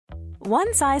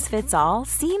One size fits all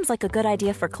seems like a good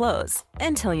idea for clothes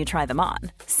until you try them on.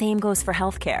 Same goes for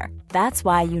healthcare. That's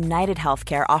why United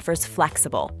Healthcare offers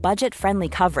flexible, budget-friendly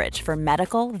coverage for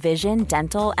medical, vision,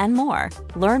 dental, and more.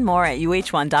 Learn more at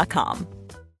uh1.com.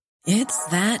 It's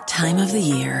that time of the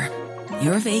year.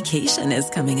 Your vacation is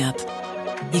coming up.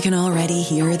 You can already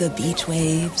hear the beach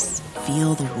waves,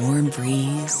 feel the warm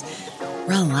breeze,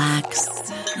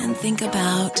 relax, and think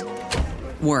about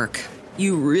work.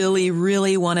 You really,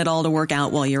 really want it all to work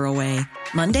out while you're away.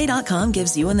 Monday.com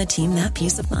gives you and the team that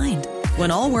peace of mind. When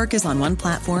all work is on one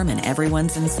platform and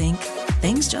everyone's in sync,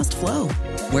 things just flow.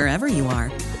 Wherever you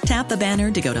are, tap the banner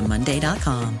to go to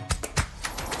Monday.com.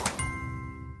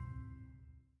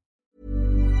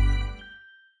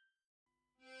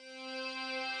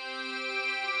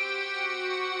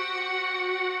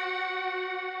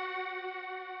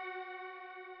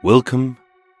 Welcome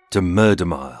to Murder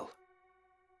Mile,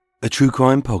 a true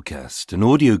crime podcast and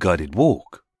audio-guided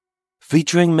walk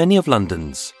featuring many of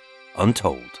London's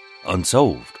untold,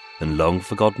 unsolved and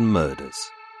long-forgotten murders,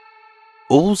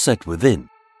 all set within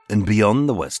and beyond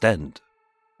the West End.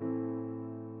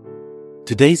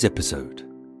 Today's episode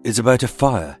is about a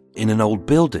fire in an old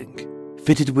building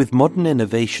fitted with modern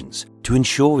innovations to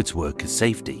ensure its workers'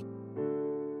 safety.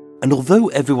 And although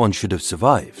everyone should have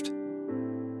survived,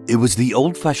 it was the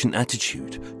old-fashioned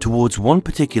attitude towards one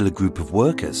particular group of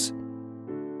workers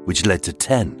which led to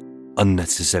 10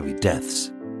 unnecessary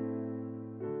deaths.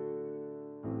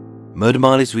 Murder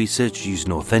Mile's research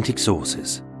using authentic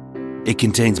sources. It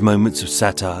contains moments of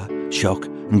satire, shock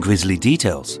and grisly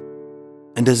details,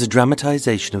 and as a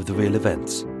dramatisation of the real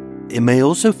events, it may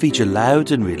also feature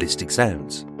loud and realistic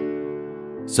sounds,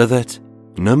 so that,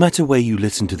 no matter where you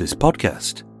listen to this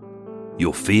podcast,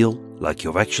 you'll feel like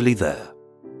you're actually there.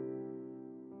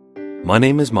 My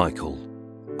name is Michael,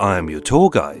 I am your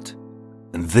tour guide,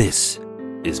 and this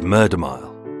is Murder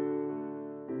Mile.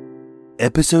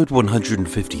 Episode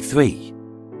 153,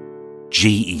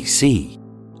 GEC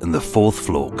and the Fourth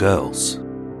Floor Girls.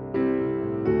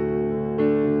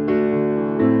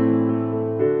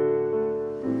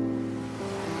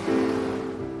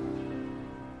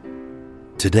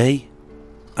 Today,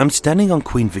 I'm standing on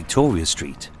Queen Victoria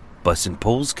Street by St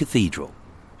Paul's Cathedral.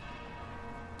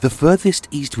 The furthest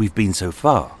east we've been so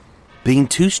far, being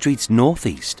 2 streets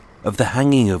northeast of the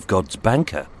hanging of God's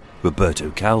banker,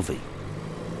 Roberto Calvi.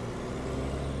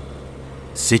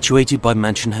 Situated by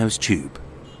Mansion House Tube,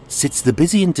 sits the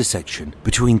busy intersection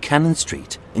between Cannon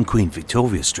Street and Queen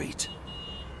Victoria Street.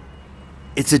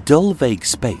 It's a dull, vague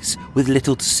space with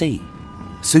little to see,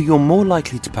 so you're more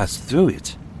likely to pass through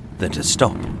it than to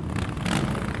stop.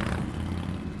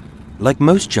 Like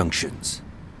most junctions,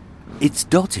 it's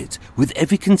dotted with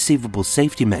every conceivable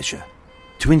safety measure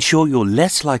to ensure you're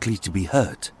less likely to be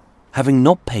hurt, having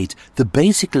not paid the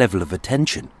basic level of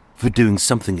attention for doing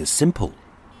something as simple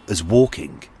as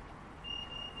walking.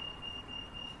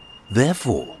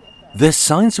 Therefore, there's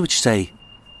signs which say,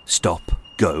 stop,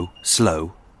 go,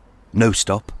 slow, no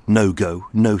stop, no go,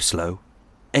 no slow,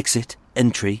 exit,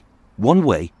 entry, one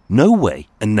way, no way,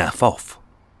 and naff off.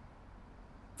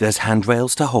 There's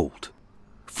handrails to hold,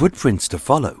 footprints to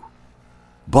follow,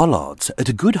 bollards at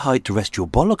a good height to rest your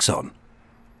bollocks on,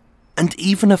 and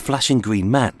even a flashing green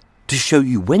man to show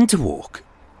you when to walk,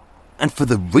 and for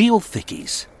the real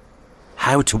thickies,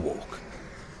 how to walk.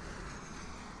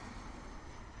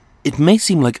 It may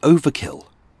seem like overkill,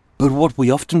 but what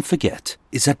we often forget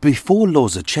is that before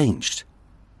laws are changed,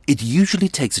 it usually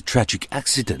takes a tragic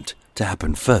accident to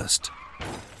happen first.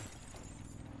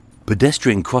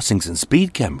 Pedestrian crossings and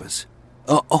speed cameras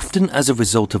are often as a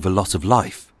result of a loss of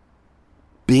life,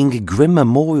 being a grim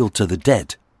memorial to the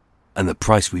dead and the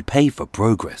price we pay for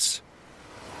progress.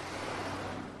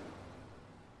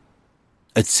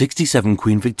 At 67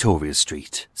 Queen Victoria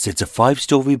Street sits a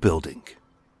 5-storey building.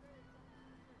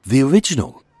 The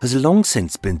original has long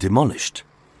since been demolished,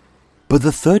 but the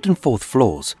 3rd and 4th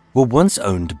floors were once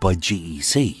owned by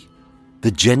GEC,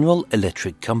 the General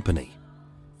Electric Company,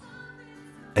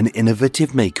 an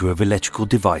innovative maker of electrical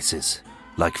devices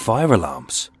like fire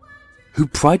alarms, who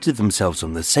prided themselves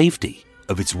on the safety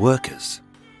of its workers.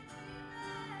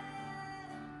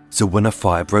 So when a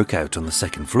fire broke out on the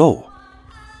 2nd floor,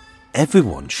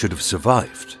 everyone should have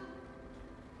survived.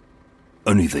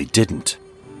 Only they didn't.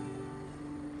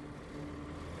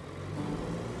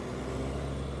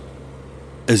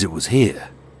 As it was here,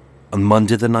 on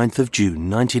Monday the 9th of June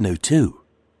 1902,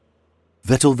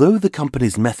 that although the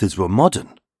company's methods were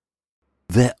modern,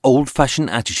 their old-fashioned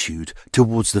attitude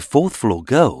towards the 4th floor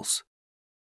girls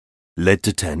led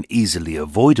to 10 easily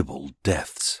avoidable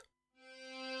deaths.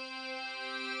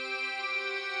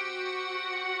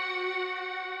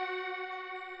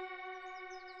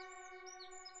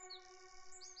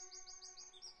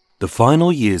 The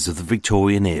final years of the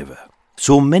Victorian era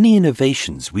saw many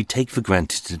innovations we take for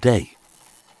granted today.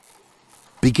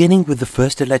 Beginning with the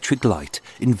first electric light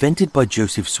invented by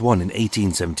Joseph Swan in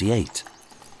 1878,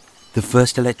 the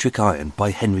first electric iron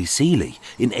by Henry Seeley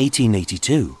in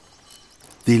 1882,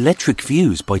 the electric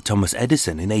fuse by Thomas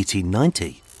Edison in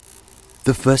 1890,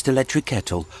 the first electric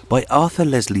kettle by Arthur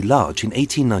Leslie Large in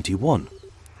 1891,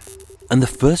 and the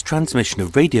first transmission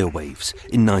of radio waves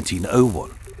in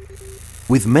 1901,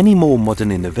 with many more modern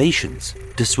innovations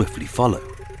to swiftly follow.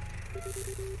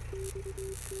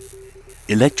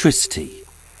 Electricity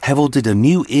heralded a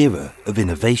new era of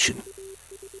innovation.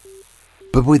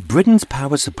 But with Britain's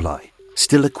power supply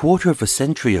still a quarter of a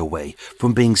century away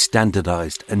from being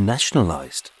standardised and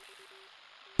nationalised,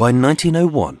 by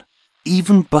 1901,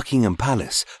 even Buckingham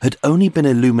Palace had only been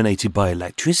illuminated by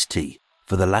electricity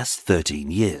for the last 13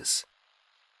 years.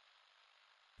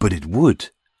 But it would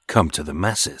come to the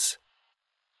masses.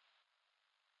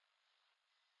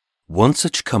 One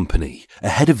such company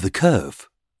ahead of the curve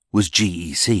was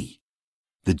GEC,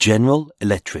 the General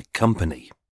Electric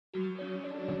Company.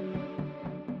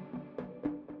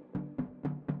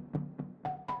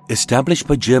 Established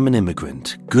by German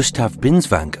immigrant Gustav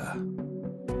Binswanger,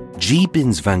 G.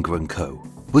 Binswanger & Co.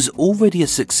 was already a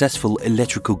successful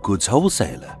electrical goods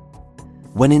wholesaler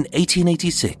when in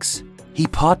 1886 he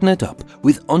partnered up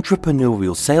with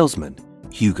entrepreneurial salesman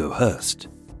Hugo Hurst.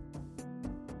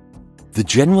 The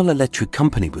General Electric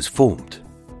Company was formed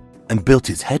and built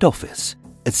its head office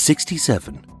at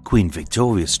 67 Queen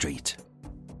Victoria Street.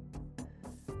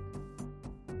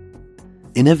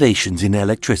 Innovations in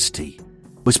electricity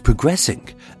was progressing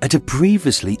at a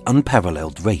previously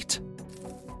unparalleled rate.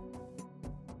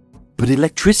 But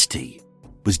electricity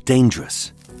was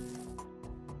dangerous,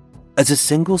 as a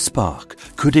single spark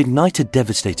could ignite a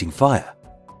devastating fire,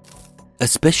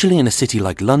 especially in a city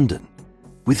like London,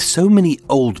 with so many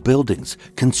old buildings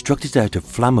constructed out of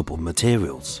flammable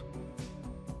materials.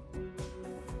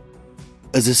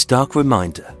 As a stark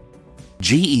reminder,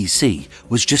 GEC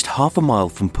was just half a mile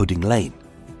from Pudding Lane,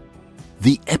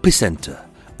 the epicentre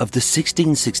of the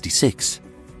 1666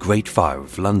 Great Fire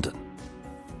of London.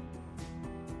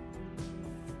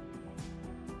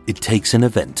 It takes an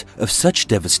event of such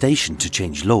devastation to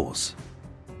change laws.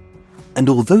 And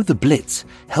although the Blitz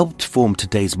helped form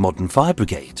today's modern fire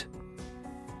brigade,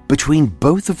 between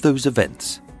both of those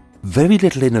events, very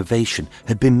little innovation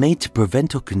had been made to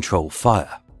prevent or control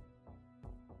fire.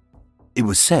 It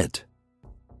was said,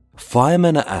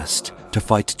 firemen are asked to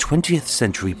fight 20th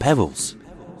century perils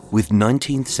with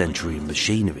 19th century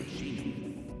machinery.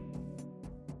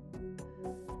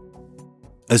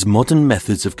 As modern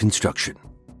methods of construction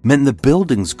meant the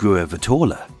buildings grew ever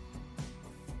taller,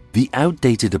 the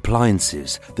outdated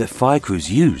appliances that fire crews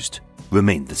used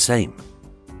remained the same.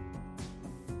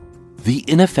 The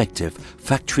ineffective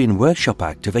Factory and Workshop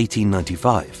Act of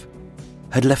 1895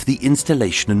 had left the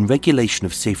installation and regulation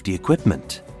of safety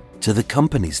equipment to the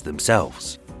companies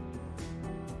themselves.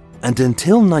 And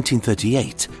until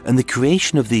 1938 and the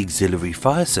creation of the Auxiliary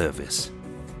Fire Service,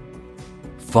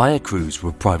 fire crews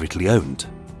were privately owned,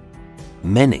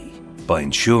 many by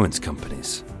insurance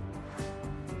companies.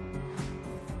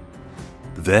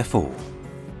 Therefore,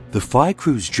 the fire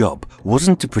crew's job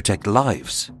wasn't to protect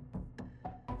lives,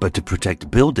 but to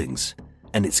protect buildings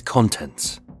and its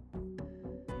contents.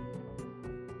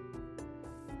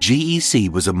 GEC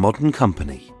was a modern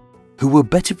company who were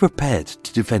better prepared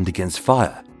to defend against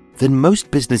fire than most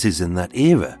businesses in that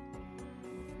era.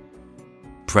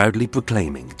 Proudly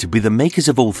proclaiming to be the makers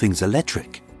of all things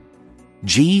electric,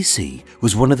 GEC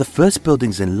was one of the first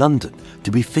buildings in London to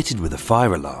be fitted with a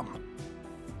fire alarm.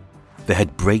 They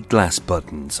had break glass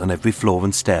buttons on every floor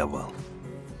and stairwell.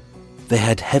 They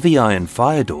had heavy iron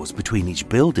fire doors between each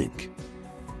building.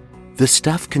 The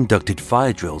staff conducted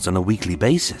fire drills on a weekly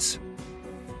basis.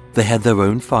 They had their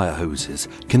own fire hoses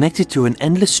connected to an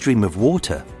endless stream of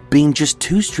water, being just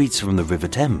 2 streets from the River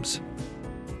Thames.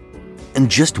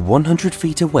 And just 100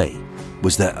 feet away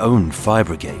was their own fire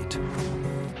brigade.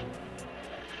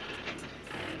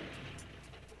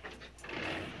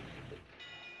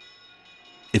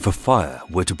 If a fire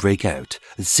were to break out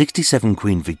at 67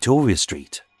 Queen Victoria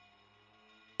Street,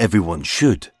 everyone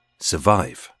should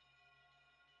survive.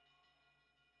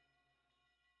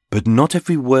 But not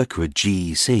every worker at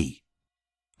GEC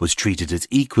was treated as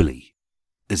equally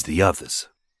as the others.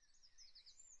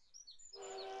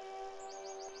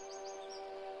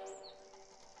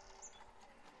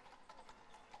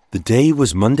 The day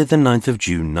was Monday the 9th of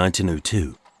June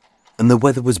 1902, and the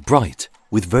weather was bright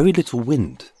with very little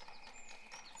wind.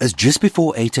 As just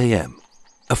before 8 a.m,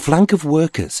 a flank of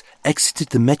workers exited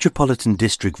the Metropolitan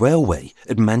District Railway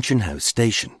at Mansion House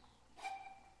Station.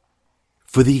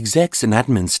 For the execs and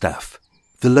admin staff,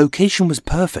 the location was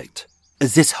perfect,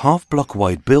 as this half-block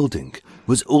wide building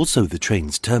was also the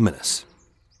train's terminus.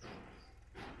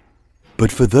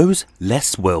 But for those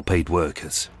less well-paid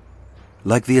workers,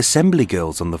 like the assembly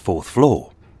girls on the 4th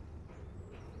floor,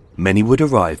 many would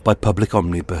arrive by public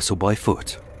omnibus or by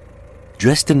foot,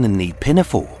 dressed in a neat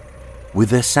pinafore, with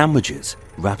their sandwiches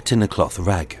wrapped in a cloth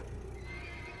rag.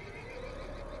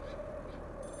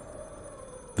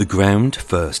 The ground,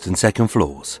 1st and 2nd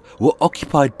floors were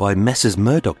occupied by Messrs.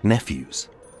 Murdoch Nephews,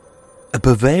 a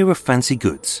purveyor of fancy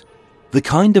goods, the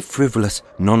kind of frivolous,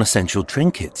 non-essential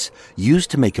trinkets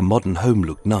used to make a modern home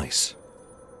look nice.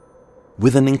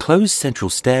 With an enclosed central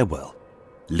stairwell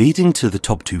leading to the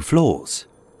top 2 floors,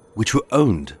 which were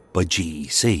owned by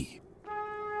GEC.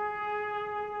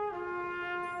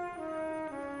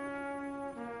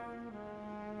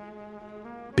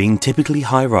 Being typically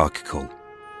hierarchical,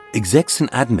 execs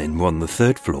and admin were on the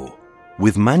 3rd floor,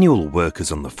 with manual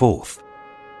workers on the 4th.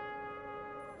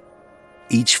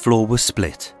 Each floor was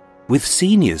split, with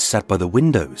seniors sat by the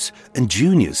windows and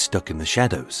juniors stuck in the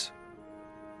shadows.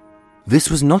 This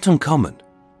was not uncommon,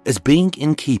 as being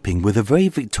in keeping with a very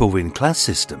Victorian class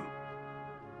system.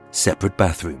 Separate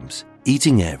bathrooms,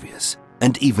 eating areas,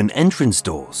 and even entrance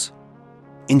doors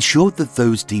ensured that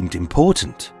those deemed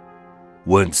important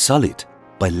weren't sullied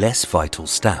by less vital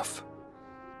staff.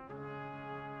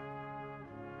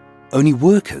 Only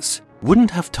workers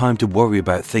wouldn't have time to worry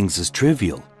about things as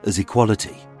trivial as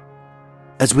equality,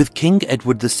 as with King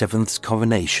Edward VII's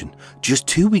coronation just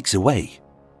 2 weeks away,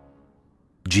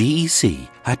 GEC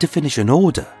had to finish an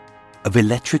order of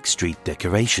electric street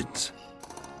decorations.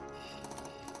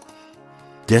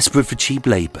 Desperate for cheap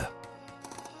labour,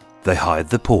 they hired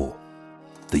the poor,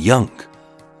 the young,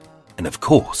 and of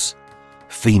course,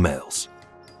 females.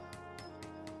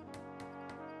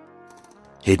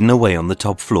 Hidden away on the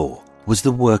top floor was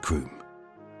the workroom,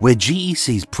 where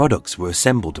GEC's products were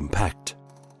assembled and packed.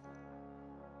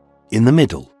 In the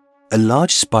middle, a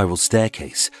large spiral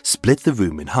staircase split the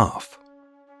room in half,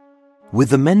 with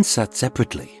the men sat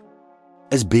separately,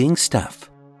 as being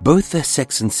staff, both their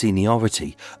sex and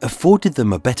seniority afforded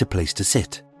them a better place to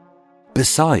sit,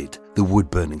 beside the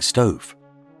wood-burning stove.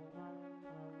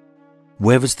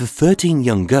 Whereas the 13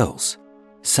 young girls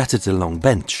sat at a long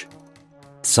bench,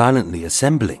 silently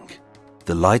assembling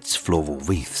the lights' floral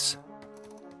wreaths.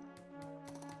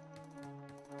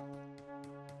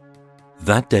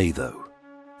 That day, though,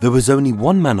 there was only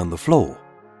one man on the floor,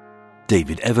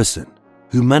 David Everson,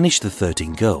 who managed the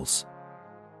 13 girls.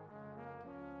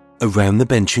 Around the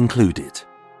bench included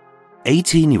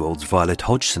 18-year-olds Violet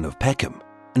Hodgson of Peckham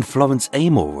and Florence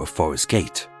Amor of Forest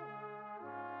Gate,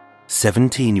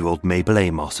 17-year-old Mabel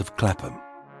Amos of Clapham,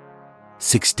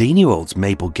 16-year-olds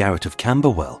Mabel Garrett of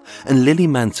Camberwell and Lily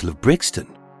Mansell of Brixton,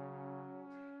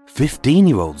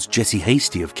 15-year-olds Jessie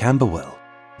Hasty of Camberwell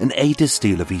and Ada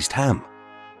Steele of East Ham,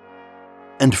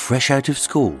 and fresh out of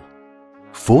school,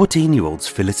 14-year-olds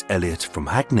Phyllis Elliott from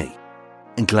Hackney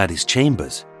and Gladys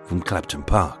Chambers from Clapton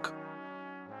Park.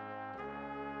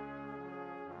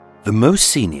 The most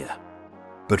senior,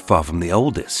 but far from the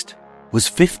oldest, was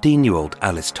 15-year-old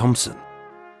Alice Thompson,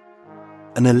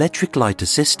 an electric light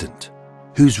assistant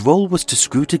whose role was to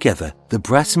screw together the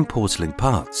brass and porcelain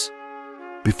parts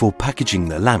before packaging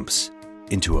their lamps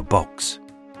into a box.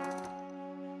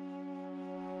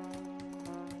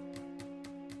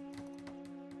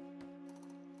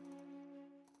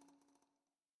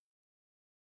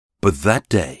 But that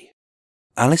day,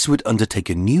 Alice would undertake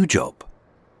a new job,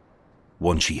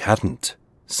 one she hadn't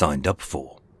signed up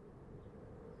for.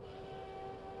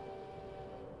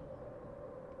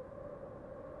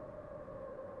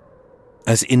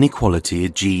 As inequality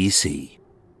at GEC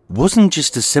wasn't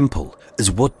just as simple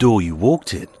as what door you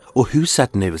walked in or who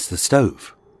sat nearest the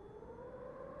stove,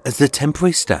 as the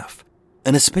temporary staff,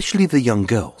 and especially the young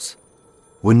girls,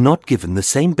 were not given the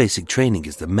same basic training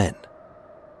as the men.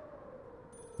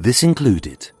 This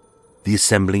included the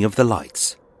assembling of the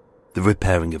lights, the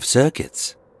repairing of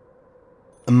circuits,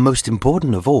 and most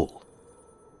important of all,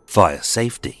 fire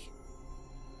safety.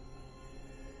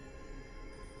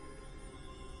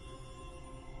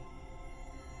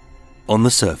 On the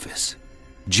surface,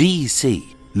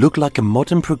 GEC looked like a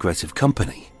modern progressive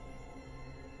company.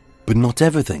 But not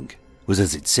everything was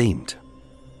as it seemed.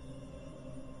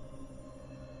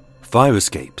 Fire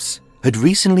escapes had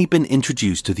recently been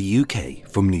introduced to the UK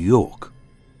from New York,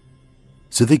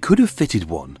 so they could have fitted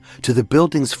one to the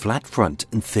building's flat front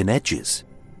and thin edges,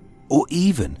 or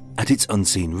even at its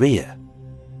unseen rear.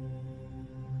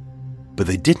 But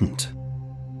they didn't.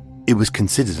 It was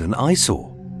considered an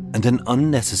eyesore and an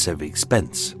unnecessary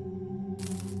expense.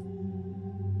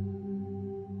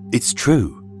 It's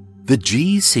true, the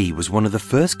GEC was one of the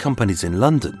first companies in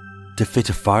London to fit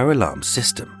a fire alarm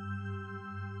system.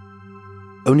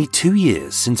 Only 2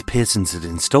 years since Pearson's had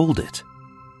installed it,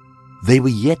 they were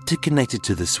yet to connect it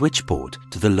to the switchboard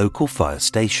to the local fire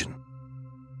station.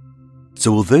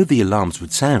 So although the alarms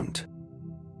would sound,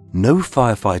 no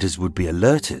firefighters would be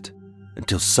alerted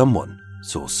until someone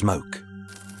saw smoke.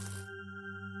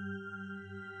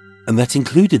 And that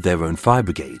included their own fire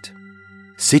brigade,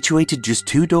 situated just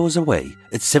 2 doors away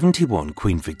at 71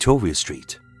 Queen Victoria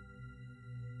Street.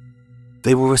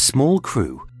 They were a small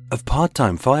crew of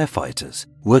part-time firefighters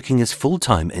working as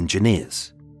full-time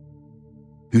engineers,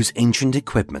 whose ancient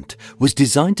equipment was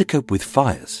designed to cope with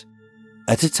fires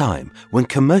at a time when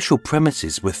commercial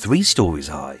premises were 3 stories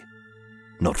high,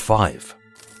 not 5.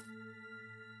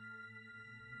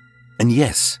 And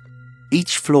yes,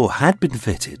 each floor had been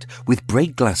fitted with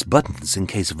break glass buttons in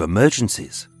case of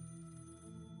emergencies,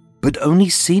 but only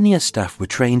senior staff were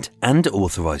trained and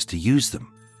authorised to use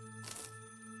them.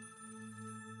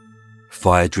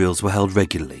 Fire drills were held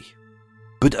regularly,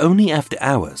 but only after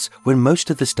hours when most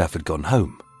of the staff had gone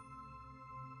home.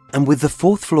 And with the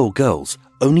 4th floor girls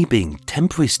only being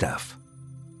temporary staff,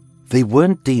 they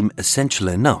weren't deemed essential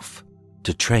enough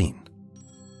to train.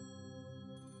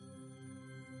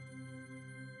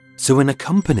 So in a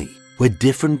company where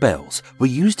different bells were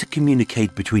used to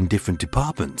communicate between different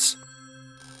departments,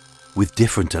 with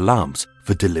different alarms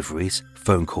for deliveries,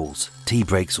 phone calls, tea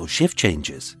breaks or shift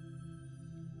changes,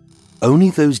 only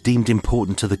those deemed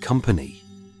important to the company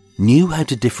knew how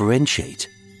to differentiate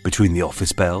between the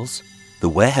office bells, the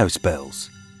warehouse bells,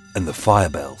 and the fire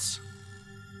bells.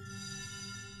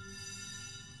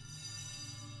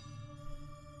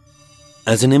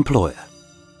 As an employer,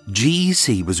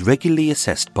 GEC was regularly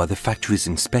assessed by the factory's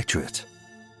inspectorate,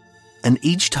 and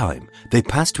each time they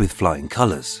passed with flying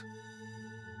colours.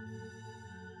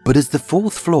 But as the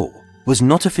 4th floor was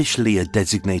not officially a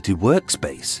designated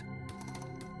workspace,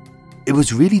 it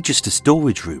was really just a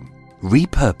storage room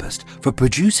repurposed for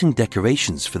producing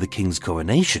decorations for the King's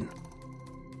coronation.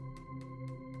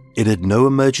 It had no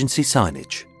emergency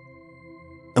signage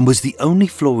and was the only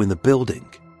floor in the building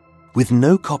with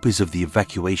no copies of the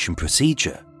evacuation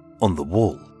procedure on the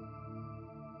wall.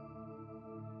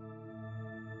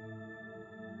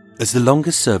 As the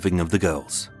longest serving of the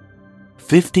girls,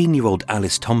 15-year-old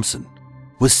Alice Thompson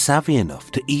was savvy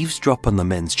enough to eavesdrop on the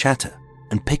men's chatter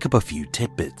and pick up a few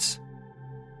tidbits.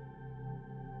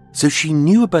 So she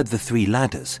knew about the 3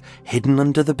 ladders hidden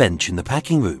under the bench in the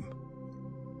packing room.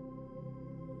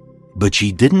 But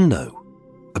she didn't know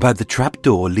about the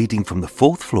trapdoor leading from the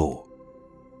 4th floor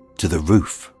to the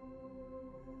roof.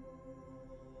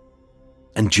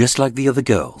 And just like the other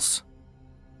girls,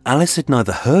 Alice had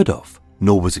neither heard of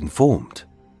nor was informed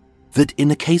that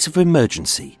in a case of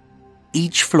emergency,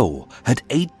 each floor had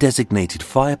 8 designated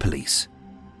fire police,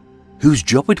 whose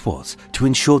job it was to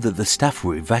ensure that the staff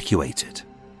were evacuated.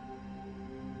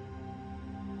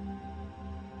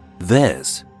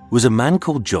 Theirs was a man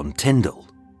called John Tyndall,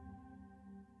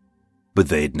 but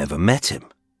they had never met him,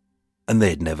 and they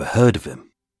had never heard of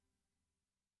him.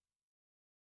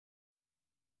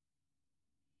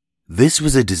 This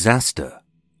was a disaster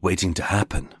waiting to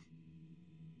happen.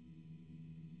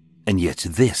 And yet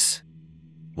this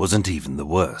wasn't even the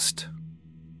worst.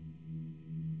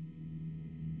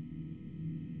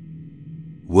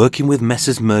 Working with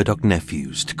Messrs. Murdoch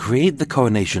Nephews to create the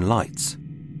coronation lights,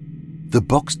 the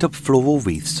boxed-up floral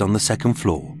wreaths on the 2nd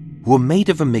floor were made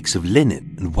of a mix of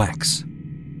linen and wax.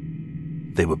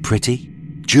 They were pretty,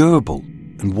 durable,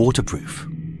 and waterproof.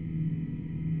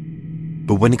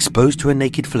 But when exposed to a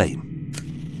naked flame,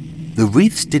 the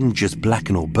wreaths didn't just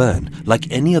blacken or burn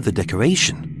like any other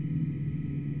decoration.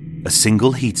 A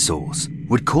single heat source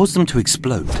would cause them to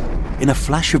explode in a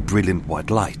flash of brilliant white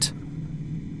light,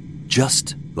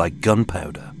 just like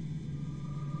gunpowder.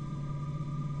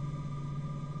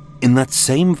 In that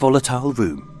same volatile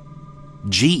room,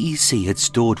 GEC had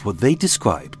stored what they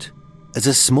described as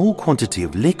a small quantity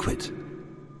of liquid,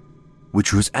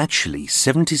 which was actually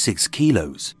 76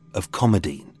 kilos of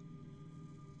comedine,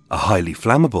 a highly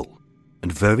flammable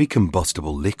and very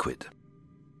combustible liquid.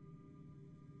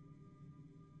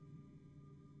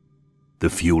 The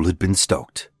fuel had been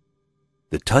stocked,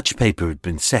 the touch paper had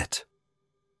been set,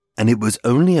 and it was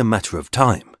only a matter of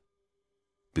time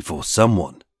before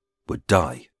someone would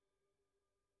die.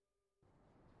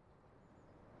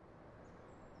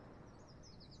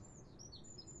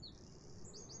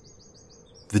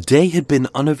 The day had been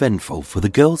uneventful for the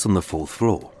girls on the 4th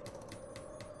floor.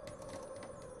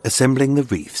 Assembling the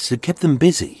wreaths had kept them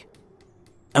busy,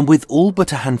 and with all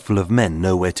but a handful of men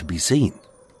nowhere to be seen,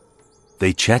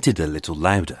 they chatted a little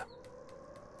louder.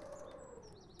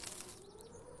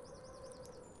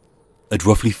 At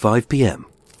roughly 5 p.m,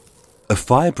 a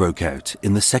fire broke out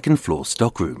in the second-floor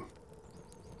stockroom.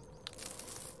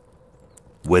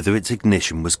 Whether its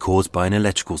ignition was caused by an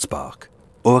electrical spark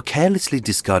or a carelessly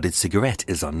discarded cigarette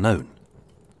is unknown.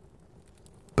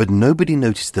 But nobody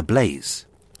noticed the blaze,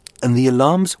 and the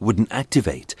alarms wouldn't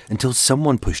activate until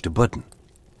someone pushed a button,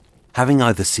 having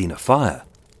either seen a fire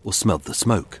or smelled the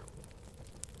smoke.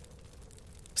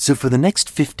 So for the next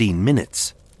 15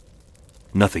 minutes,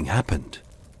 nothing happened,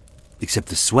 except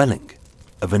the swelling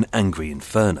of an angry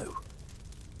inferno.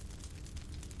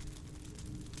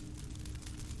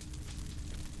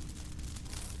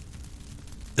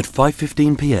 At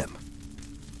 5:15 p.m,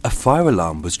 a fire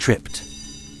alarm was tripped,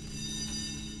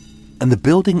 and the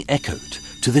building echoed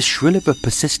to the shrill of a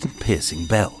persistent piercing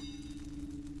bell.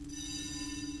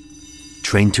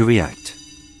 Trained to react,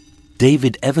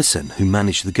 David Everson, who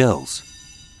managed the girls,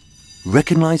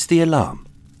 recognized the alarm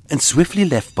and swiftly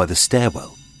left by the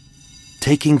stairwell,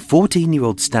 taking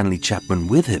 14-year-old Stanley Chapman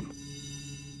with him,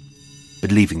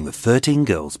 but leaving the 13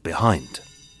 girls behind.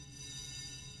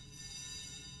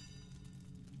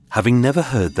 Having never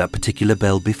heard that particular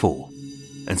bell before,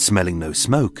 and smelling no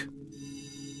smoke,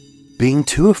 being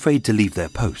too afraid to leave their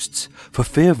posts for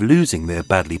fear of losing their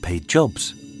badly paid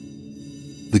jobs,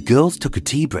 the girls took a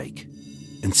tea break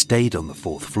and stayed on the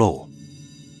 4th floor.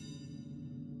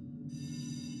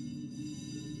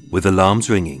 With alarms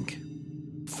ringing,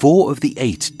 4 of the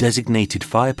 8 designated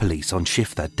fire police on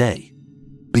shift that day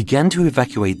began to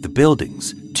evacuate the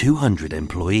building's 200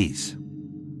 employees.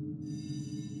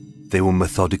 They were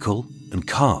methodical and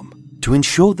calm to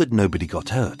ensure that nobody got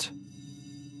hurt.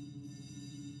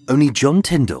 Only John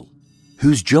Tyndall,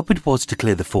 whose job it was to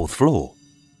clear the 4th floor,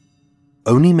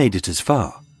 only made it as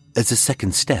far as the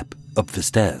 2nd step up the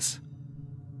stairs,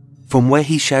 from where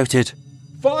he shouted,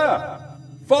 "Fire!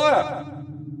 Fire!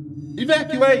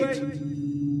 Evacuate!"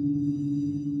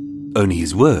 Only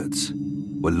his words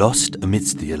were lost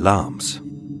amidst the alarms.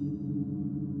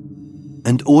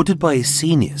 And ordered by his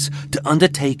seniors to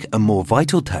undertake a more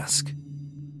vital task,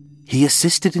 he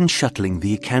assisted in shuttling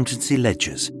the accountancy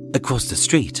ledgers across the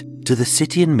street to the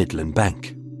City and Midland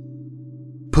Bank,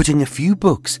 putting a few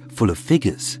books full of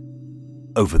figures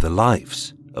over the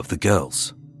lives of the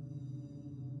girls.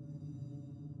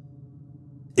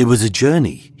 It was a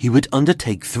journey he would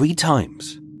undertake 3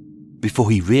 times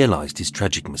before he realized his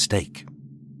tragic mistake.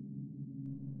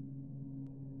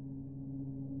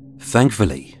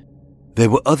 Thankfully, there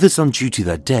were others on duty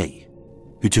that day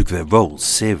who took their roles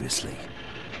seriously.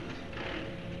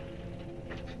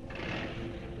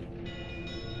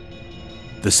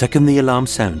 The second the alarm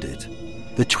sounded,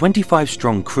 the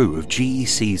 25-strong crew of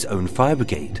GEC's own fire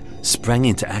brigade sprang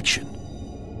into action,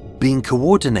 being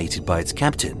coordinated by its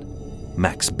captain,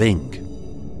 Max Bing.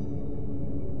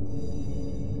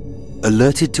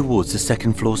 Alerted towards the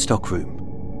 2nd floor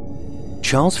stockroom,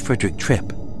 Charles Frederick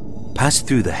Tripp passed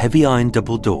through the heavy iron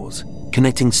double doors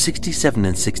connecting 67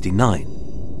 and 69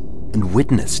 and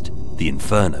witnessed the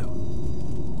inferno.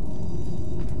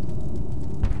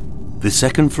 The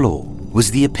 2nd floor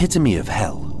was the epitome of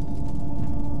hell,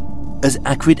 as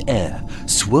acrid air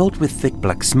swirled with thick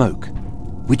black smoke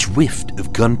which whiffed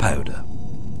of gunpowder.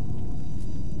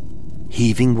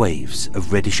 Heaving waves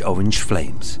of reddish-orange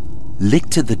flames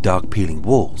licked at the dark peeling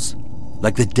walls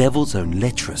like the devil's own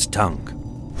lecherous tongue.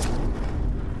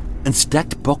 And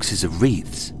stacked boxes of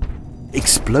wreaths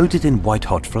exploded in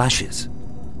white-hot flashes,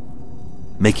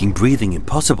 making breathing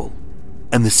impossible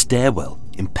and the stairwell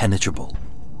impenetrable,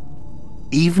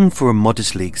 even for a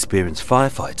modestly experienced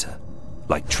firefighter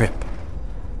like Tripp.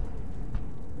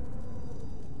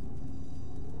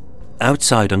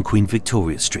 Outside on Queen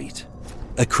Victoria Street,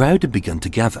 a crowd had begun to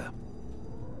gather.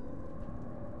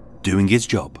 Doing his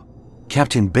job,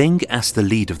 Captain Bing asked the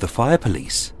lead of the fire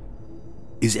police,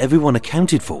 "Is everyone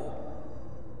accounted for?"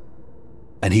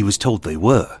 And he was told they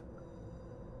were,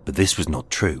 but this was not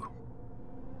true.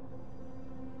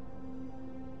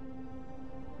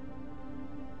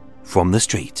 From the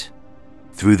street,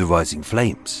 through the rising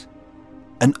flames,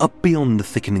 and up beyond the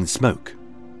thickening smoke,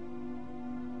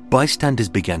 bystanders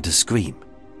began to scream,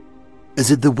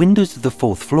 as at the windows of the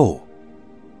 4th floor,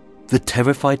 the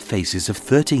terrified faces of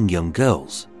 13 young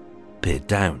girls peered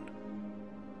down.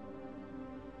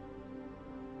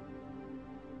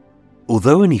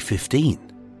 Although only 15,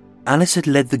 Alice had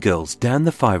led the girls down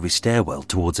the fiery stairwell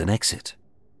towards an exit.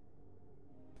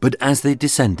 But as they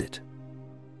descended,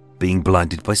 being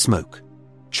blinded by smoke,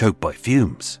 choked by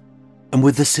fumes, and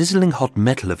with the sizzling hot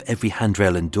metal of every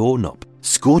handrail and doorknob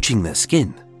scorching their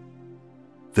skin,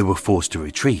 they were forced to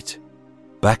retreat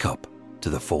back up to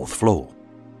the 4th floor.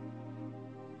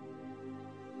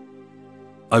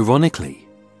 Ironically,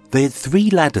 they had 3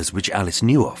 ladders which Alice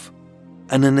knew of,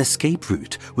 and an escape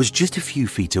route was just a few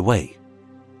feet away.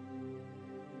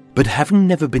 But having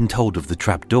never been told of the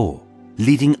trapdoor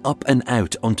leading up and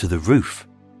out onto the roof,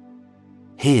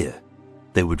 here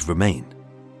they would remain.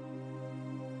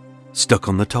 Stuck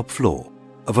on the top floor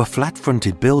of a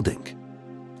flat-fronted building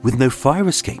with no fire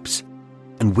escapes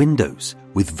and windows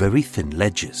with very thin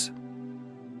ledges.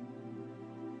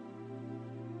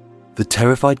 The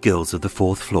terrified girls of the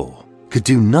 4th floor could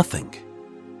do nothing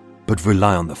but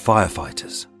rely on the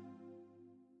firefighters.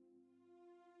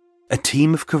 A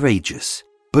team of courageous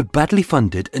but badly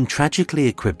funded and tragically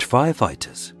equipped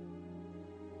firefighters,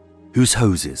 whose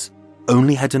hoses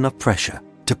only had enough pressure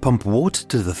to pump water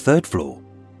to the 3rd floor,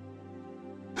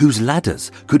 whose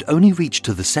ladders could only reach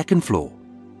to the 2nd floor,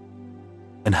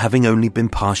 and having only been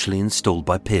partially installed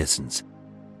by Pearson's,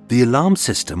 the alarm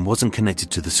system wasn't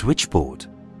connected to the switchboard,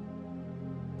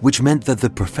 which meant that the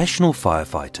professional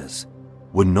firefighters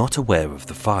were not aware of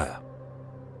the fire.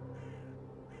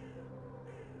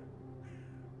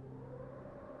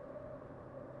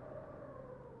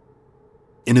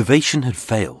 Innovation had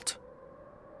failed,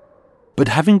 but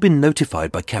having been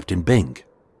notified by Captain Byng,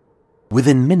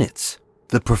 within minutes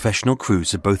the professional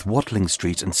crews of both Watling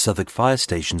Street and Southwark fire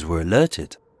stations were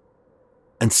alerted,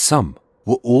 and some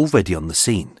were already on the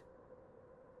scene.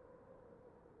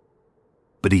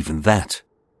 But even that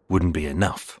wouldn't be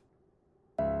enough.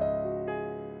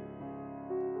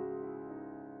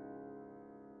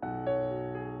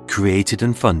 Created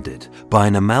and funded by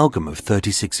an amalgam of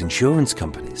 36 insurance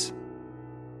companies,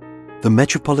 the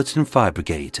Metropolitan Fire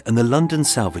Brigade and the London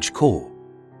Salvage Corps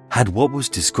had what was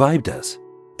described as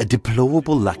a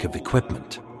deplorable lack of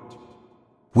equipment,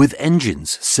 with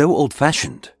engines so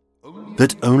old-fashioned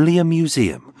that only a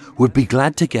museum would be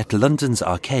glad to get London's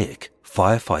archaic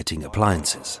firefighting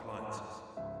appliances.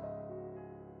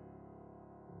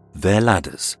 Their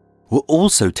ladders were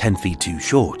also 10 feet too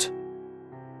short.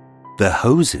 Their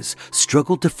hoses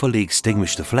struggled to fully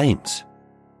extinguish the flames,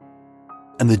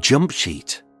 and the jump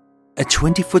sheet, a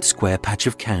 20-foot square patch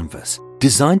of canvas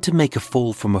designed to make a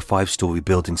fall from a 5-story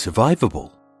building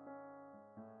survivable,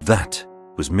 that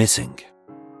was missing.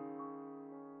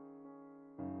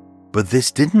 But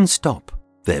this didn't stop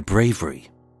their bravery.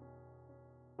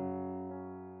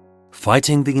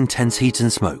 Fighting the intense heat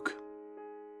and smoke,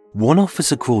 one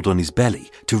officer crawled on his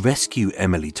belly to rescue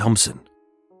Emily Thompson,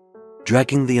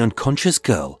 dragging the unconscious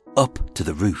girl up to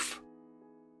the roof.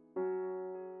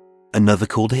 Another,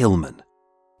 called Hillman,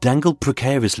 dangled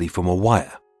precariously from a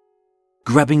wire,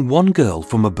 grabbing one girl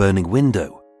from a burning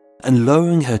window and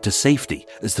lowering her to safety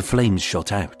as the flames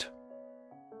shot out.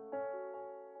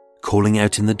 Calling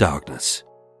out in the darkness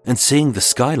and seeing the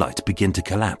skylight begin to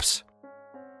collapse,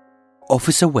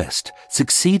 Officer West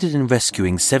succeeded in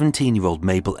rescuing 17-year-old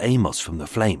Mabel Amos from the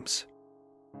flames.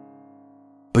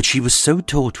 But she was so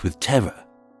taut with terror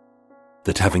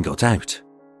that, having got out,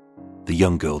 the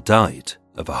young girl died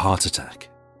of a heart attack.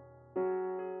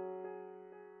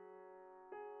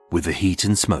 With the heat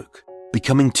and smoke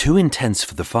becoming too intense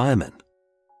for the firemen,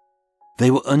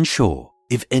 they were unsure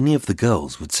if any of the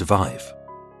girls would survive.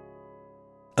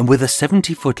 And with a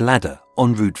 70-foot ladder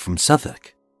en route from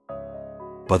Southwark,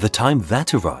 by the time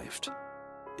that arrived,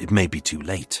 it may be too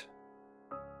late.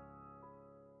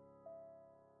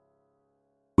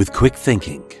 With quick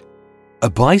thinking, a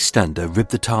bystander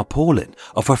ripped the tarpaulin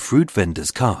off a fruit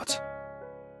vendor's cart,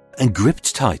 and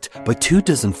gripped tight by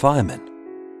 24 firemen,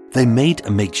 they made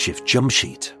a makeshift jump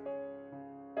sheet.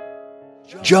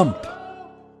 "Jump!"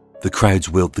 the crowds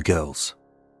willed the girls.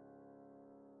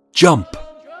 "Jump!"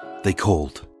 they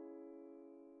called.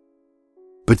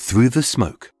 But through the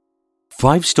smoke,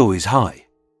 5 stories high,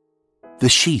 the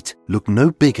sheet looked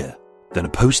no bigger than a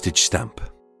postage stamp.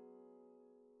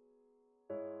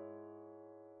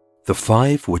 The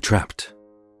 5 were trapped,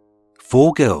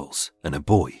 4 girls and a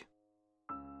boy.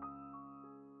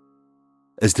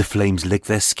 As the flames licked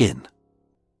their skin,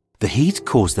 the heat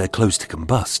caused their clothes to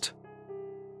combust,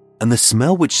 and the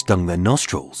smell which stung their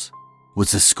nostrils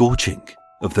was the scorching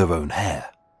of their own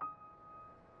hair.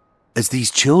 As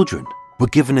these children were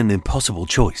given an impossible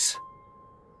choice: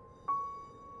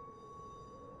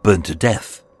 burn to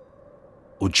death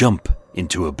or jump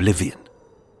into oblivion.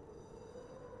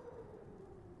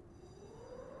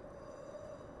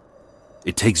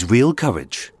 It takes real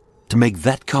courage to make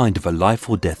that kind of a life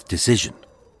or death decision.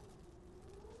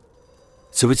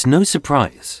 So it's no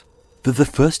surprise that the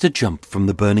first to jump from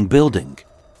the burning building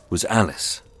was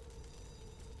Alice.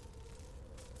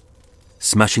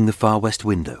 Smashing the far west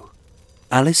window,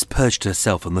 Alice perched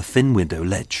herself on the thin window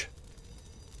ledge.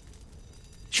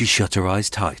 She shut her eyes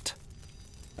tight,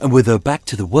 and with her back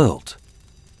to the world,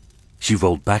 she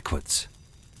rolled backwards,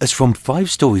 as from 5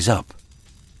 stories up,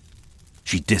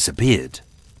 she disappeared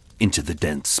into the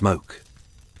dense smoke.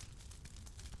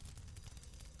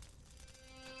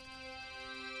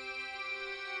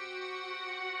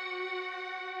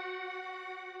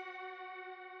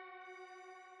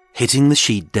 Hitting the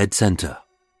sheet dead center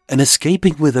and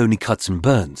escaping with only cuts and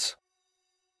burns.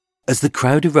 As the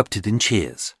crowd erupted in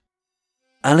cheers,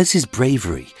 Alice's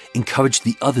bravery encouraged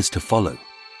the others to follow.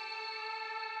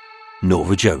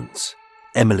 Nora Jones,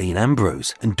 Emmeline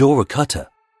Ambrose and Dora Cutter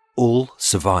all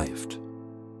survived.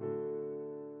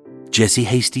 Jessie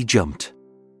Hasty jumped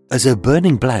as her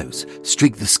burning blouse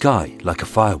streaked the sky like a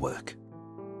firework,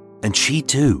 and she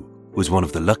too was one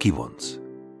of the lucky ones.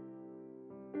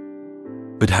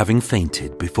 But having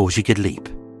fainted before she could leap,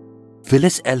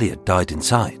 Phyllis Elliott died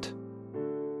inside,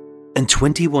 and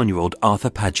 21-year-old Arthur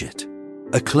Paget,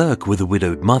 a clerk with a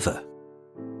widowed mother,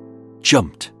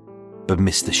 jumped but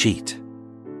missed the sheet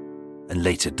and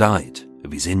later died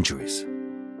of his injuries.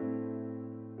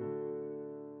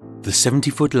 The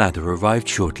 70-foot ladder arrived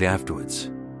shortly afterwards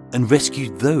and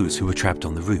rescued those who were trapped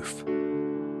on the roof.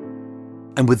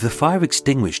 And with the fire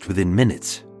extinguished within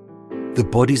minutes, the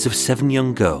bodies of 7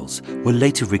 young girls were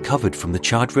later recovered from the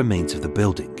charred remains of the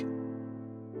building.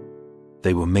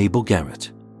 They were Mabel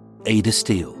Garrett, Ada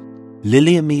Steele,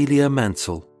 Lily Amelia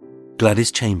Mansell,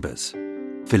 Gladys Chambers,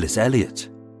 Phyllis Elliott,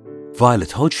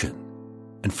 Violet Hodgson,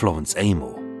 and Florence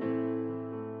Amor.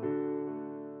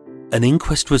 An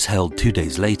inquest was held 2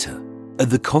 days later at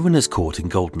the Coroner's Court in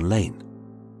Golden Lane.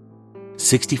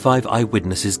 65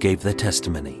 eyewitnesses gave their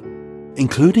testimony,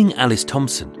 including Alice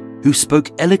Thompson, who spoke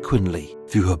eloquently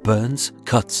through her burns,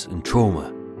 cuts, and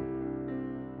trauma.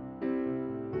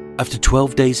 After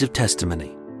 12 days of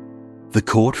testimony, the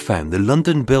court found the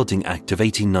London Building Act of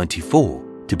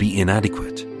 1894 to be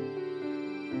inadequate.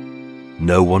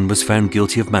 No one was found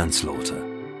guilty of manslaughter,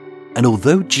 and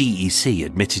although GEC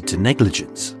admitted to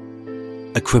negligence,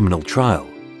 a criminal trial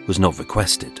was not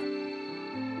requested.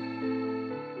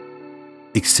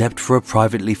 Except for a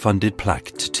privately funded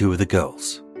plaque to 2 of the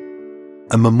girls,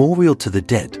 a memorial to the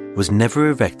dead was never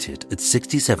erected at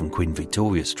 67 Queen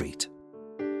Victoria Street.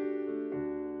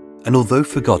 And although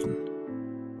forgotten,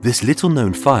 this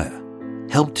little-known fire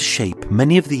helped to shape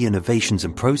many of the innovations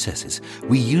and processes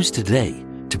we use today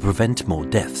to prevent more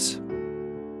deaths.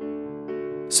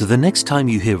 So the next time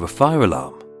you hear a fire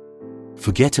alarm,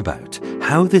 forget about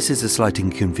how this is a slight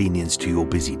inconvenience to your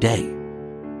busy day.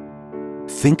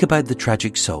 Think about the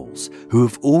tragic souls who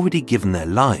have already given their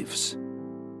lives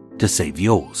to save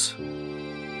yours.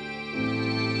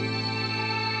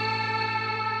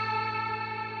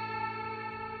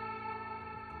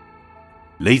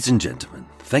 Ladies and gentlemen,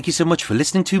 thank you so much for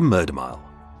listening to Murder Mile.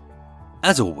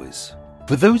 As always,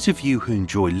 for those of you who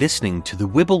enjoy listening to the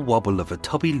wibble wobble of a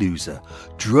tubby loser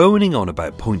droning on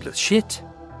about pointless shit,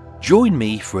 join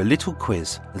me for a little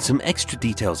quiz and some extra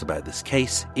details about this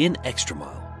case in Extra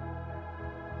Mile.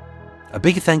 A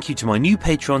big thank you to my new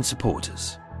Patreon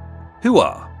supporters, who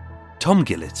are Tom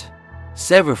Gillett,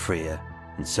 Sarah Freer,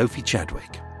 and Sophie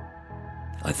Chadwick.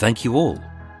 I thank you all.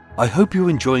 I hope you're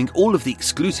enjoying all of the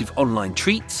exclusive online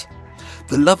treats,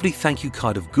 the lovely thank you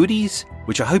card of goodies,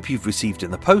 which I hope you've received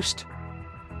in the post,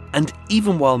 and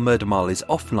even while Murder Mile is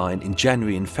offline in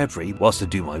January and February whilst I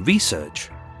do my research,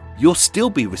 you'll still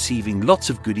be receiving lots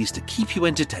of goodies to keep you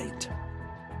entertained.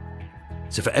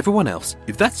 So for everyone else,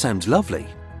 if that sounds lovely,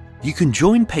 you can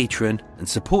join Patreon and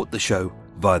support the show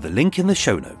via the link in the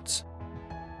show notes.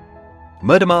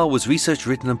 Murder Mile was researched,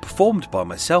 written and performed by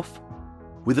myself,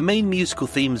 with the main musical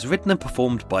themes written and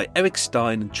performed by Eric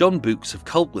Stein and John Books of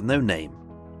Cult With No Name.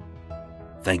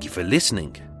 Thank you for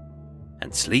listening,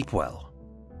 and sleep well.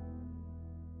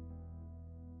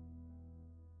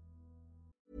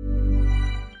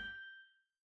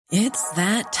 It's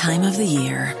that time of the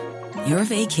year. Your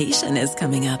vacation is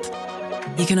coming up.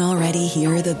 You can already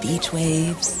hear the beach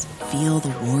waves, feel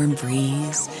the warm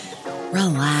breeze,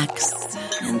 relax,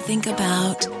 and think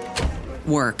about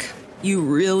work. You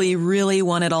really, really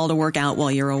want it all to work out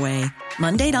while you're away.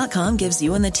 Monday.com gives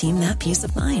you and the team that peace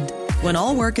of mind. When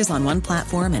all work is on one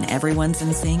platform and everyone's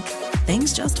in sync,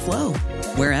 things just flow.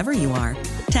 Wherever you are,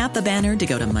 tap the banner to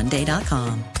go to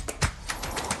Monday.com.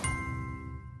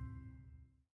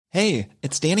 Hey,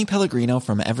 it's Danny Pellegrino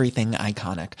from Everything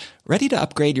Iconic. Ready to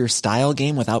upgrade your style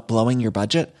game without blowing your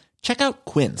budget? Check out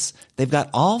Quince. They've got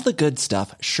all the good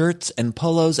stuff, shirts and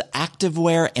polos,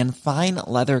 activewear, and fine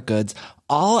leather goods,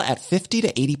 all at 50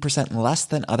 to 80% less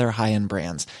than other high-end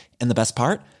brands. And the best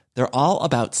part? They're all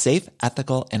about safe,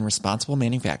 ethical, and responsible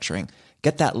manufacturing.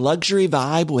 Get that luxury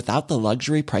vibe without the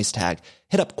luxury price tag.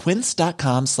 Hit up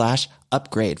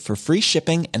quince.com/upgrade for free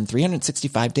shipping and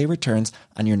 365-day returns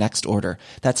on your next order.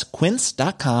 That's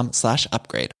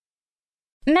quince.com/upgrade.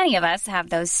 Many of us have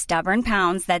those stubborn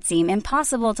pounds that seem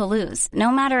impossible to lose,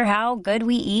 no matter how good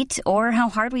we eat or how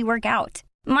hard we work out.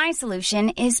 My solution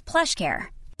is PlushCare.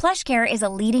 PlushCare is a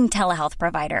leading telehealth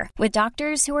provider with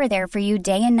doctors who are there for you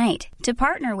day and night to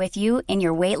partner with you in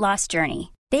your weight loss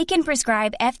journey. They can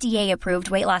prescribe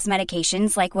FDA-approved weight loss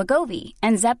medications like Wegovy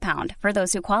and Zepbound for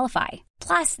those who qualify.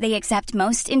 Plus, they accept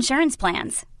most insurance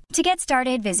plans. To get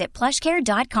started, visit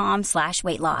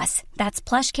plushcare.com/weightloss. That's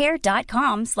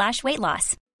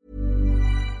plushcare.com/weightloss.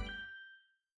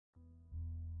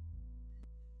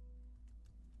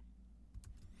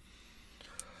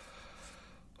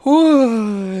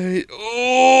 Oh,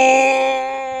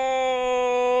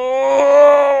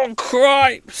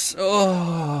 cripes.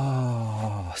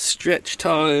 Oh, stretch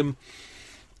time.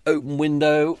 Open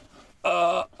window.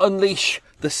 Unleash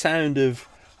the sound of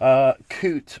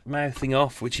Coot mouthing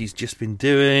off, which he's just been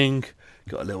doing.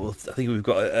 Got a little, I think we've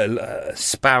got a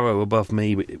sparrow above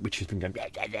me, which has been going.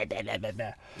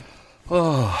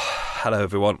 Oh, hello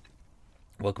everyone.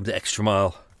 Welcome to Extra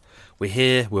Mile. We're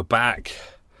here. We're back.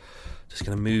 Just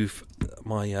going to move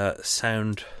my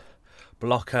sound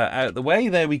blocker out of the way.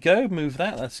 There we go. Move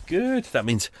that. That's good. That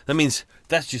means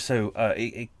that's just so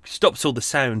it stops all the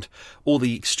sound, all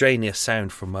the extraneous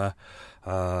sound from that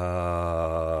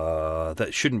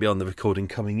shouldn't be on the recording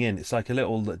coming in. It's like a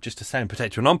little, just a sound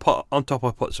protector. And on top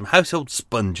I put some household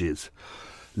sponges.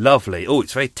 Lovely. Oh,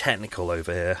 it's very technical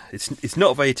over here. It's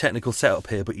not a very technical setup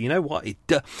here, but you know what?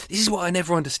 This is what I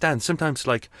never understand. Sometimes,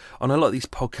 like, on a lot of these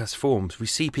podcast forums, we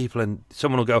see people and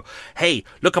someone will go, hey,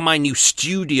 look at my new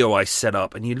studio I set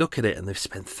up. And you look at it and they've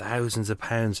spent thousands of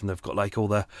pounds and they've got, like, all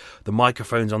the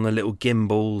microphones on the little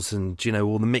gimbals and, you know,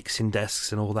 all the mixing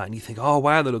desks and all that. And you think, oh,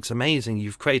 wow, that looks amazing.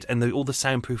 You've created, and all the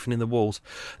soundproofing in the walls.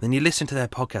 And then you listen to their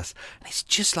podcast and it's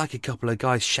just like a couple of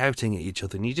guys shouting at each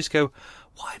other. And you just go,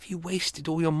 why have you wasted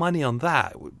all your money on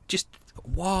that? Just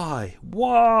why?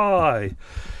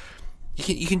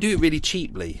 You can do it really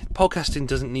cheaply. Podcasting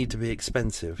doesn't need to be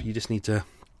expensive. You just need to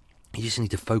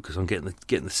focus on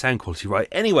getting the sound quality right.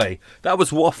 Anyway, that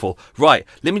was waffle. Right,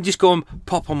 let me just go and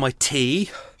pop on my tea.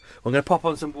 I'm going to pop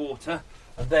on some water,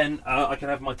 and then I can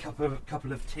have my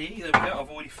couple of tea. There we go. I've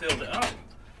already filled it up.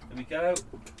 There we go.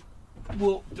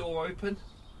 Whoa, door open.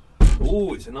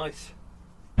 Oh, it's a nice.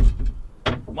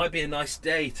 Might be a nice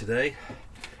day today.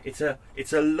 It's a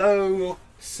low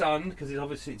sun because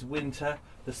obviously it's winter.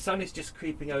 The sun is just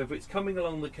creeping over. It's coming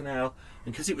along the canal,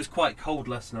 and because it was quite cold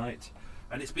last night,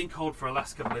 and it's been cold for the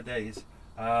last couple of days,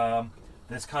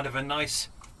 there's kind of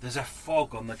there's a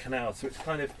fog on the canal, so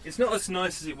it's not as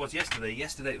nice as it was yesterday.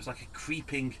 Yesterday it was like a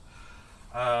creeping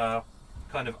kind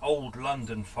of old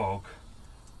London fog,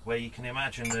 where you can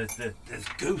imagine there's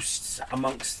ghosts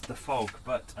amongst the fog.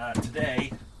 But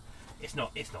today it's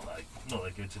not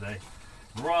that good today.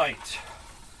 Right,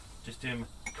 just doing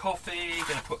coffee.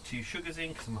 Gonna put 2 sugars in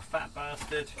because I'm a fat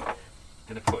bastard.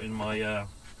 Gonna put in my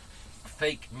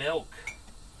fake milk.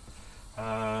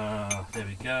 There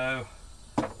we go.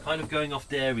 Kind of going off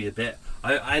dairy a bit.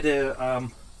 I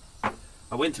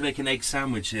went to make an egg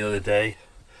sandwich the other day.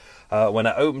 When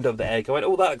I opened up the egg, I went,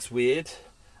 oh, that looks weird.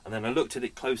 And then I looked at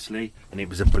it closely, and it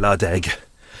was a blood egg.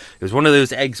 It was one of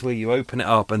those eggs where you open it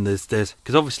up, and there's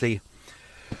because obviously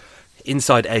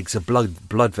inside eggs are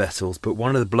blood vessels, but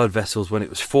one of the blood vessels when it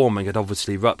was forming had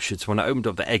obviously ruptured. So when I opened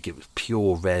up the egg, it was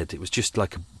pure red. It was just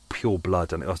like a pure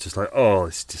blood, and I was just like, oh,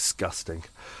 it's disgusting.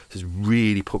 This has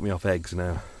really put me off eggs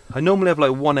now. I normally have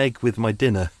like 1 egg with my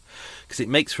dinner because it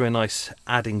makes for a nice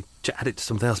add it to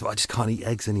something else, but I just can't eat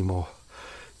eggs anymore.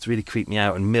 It's really creeped me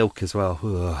out, and milk as well.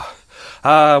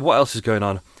 What else is going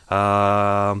on?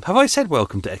 Have I said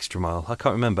welcome to Extra Mile? I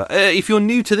can't remember. If you're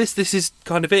new to this is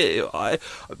kind of it.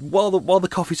 While the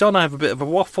coffee's on, I have a bit of a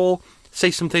waffle,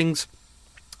 say some things.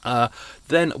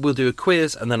 Then we'll do a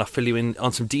quiz, and then I'll fill you in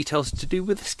on some details to do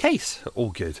with this case.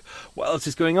 All good. What else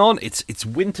is going on? It's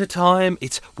winter time.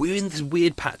 We're in this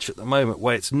weird patch at the moment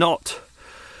where it's not.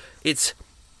 It's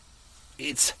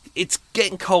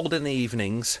getting cold in the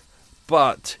evenings,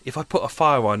 but if I put a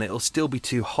fire on, it'll still be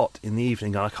too hot in the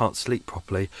evening, and I can't sleep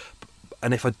properly.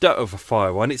 And if I don't have a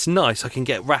fire on, it's nice. I can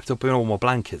get wrapped up in all my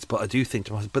blankets, but I do think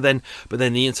to myself, but then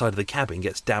the inside of the cabin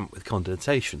gets damp with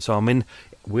condensation. So I'm in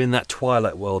we're in that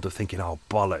twilight world of thinking, oh,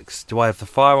 bollocks, do I have the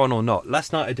fire on or not?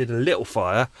 Last night I did a little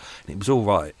fire, and it was all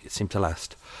right. It seemed to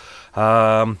last.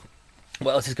 What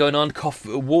else is going on?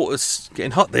 Water's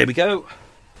getting hot. There we go.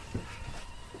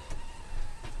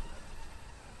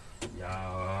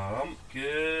 Yum.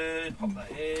 Good. Pop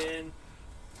that in.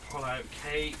 Pull out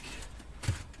cake.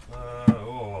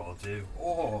 I'll do.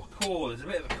 Oh, cool. There's a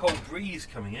bit of a cold breeze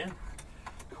coming in.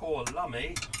 Cool,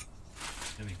 lummy.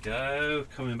 There we go.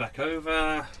 Coming back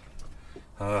over.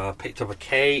 Picked up a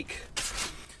cake.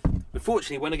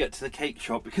 Unfortunately, when I get to the cake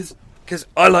shop, because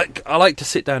I like to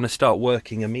sit down and start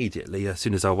working immediately as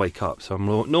soon as I wake up. So I'm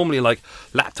normally like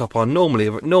laptop on.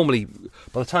 Normally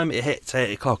by the time it hits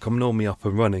 8 o'clock, I'm normally up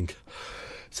and running.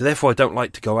 So therefore, I don't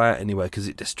like to go out anywhere because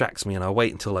it distracts me, and I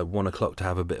wait until like 1 o'clock to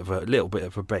have a little bit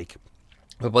of a break.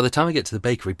 But by the time I get to the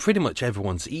bakery, pretty much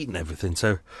everyone's eaten everything,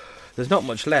 so there's not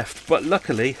much left. But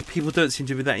luckily, people don't seem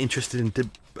to be that interested in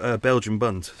Belgian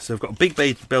buns. So I've got a big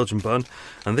Belgian bun,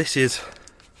 and this is,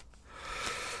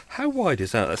 how wide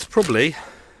is that? That's probably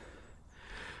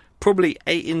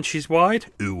 8 inches wide.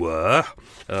 Ooh,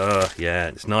 yeah,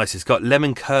 it's nice. It's got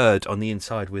lemon curd on the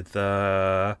inside with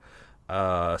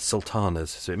sultanas,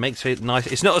 so it makes it nice.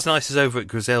 It's not as nice as over at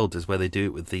Griselda's where they do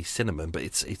it with the cinnamon, but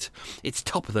it's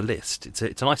top of the list. It's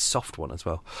a nice soft one as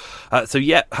well. So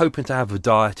yeah, hoping to have a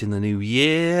diet in the new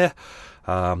year.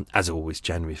 As always,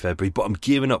 January, February, but I'm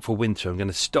gearing up for winter. I'm going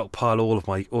to stockpile all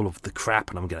of the crap,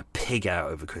 and I'm going to pig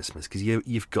out over Christmas because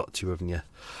you've got to, haven't you?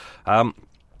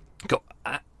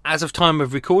 As of time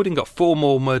of recording, got 4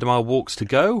 more Murder Mile walks to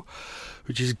go,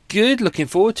 which is good. Looking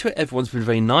forward to it. Everyone's been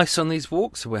very nice on these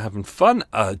walks, so we're having fun.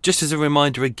 Just as a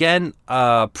reminder again,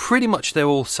 pretty much they're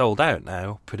all sold out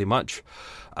now, pretty much.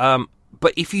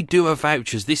 But if you do have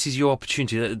vouchers, this is your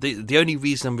opportunity. The only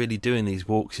reason I'm really doing these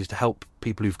walks is to help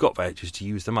people who've got vouchers to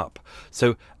use them up.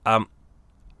 So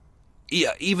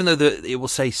yeah, even though it will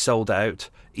say sold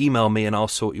out, email me and I'll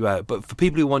sort you out. But for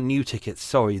people who want new tickets,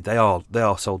 sorry, they are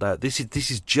sold out. This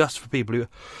is just for people who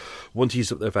want to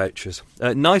use up their vouchers.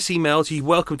 Nice emails. You're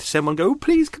welcome to send one. Go,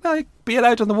 please, can I be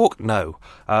allowed on the walk? No,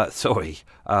 sorry.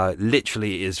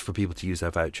 Literally, it is for people to use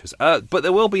their vouchers. But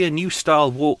there will be a new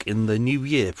style walk in the new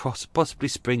year, possibly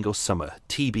spring or summer.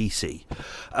 TBC.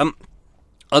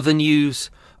 Other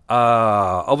news.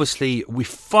 Obviously, we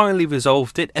finally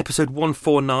resolved it. Episode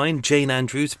 149, Jane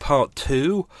Andrews, Part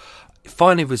 2.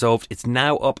 Finally resolved. It's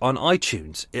now up on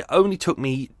iTunes. It only took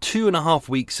me 2.5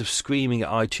 weeks of screaming at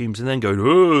iTunes and then going,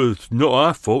 oh, it's not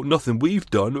our fault, nothing we've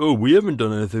done, oh, we haven't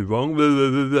done anything wrong, blah,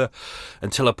 blah, blah, blah.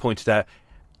 Until I pointed out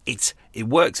it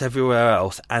works everywhere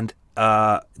else, and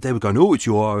they were going, oh, it's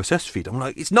your RSS feed. I'm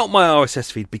like, it's not my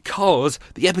RSS feed because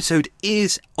the episode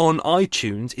is on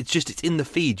iTunes. It's in the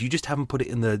feed. You just haven't put it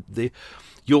in the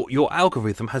your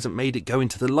algorithm hasn't made it go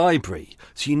into the library.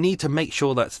 So you need to make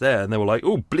sure that's there. And they were like,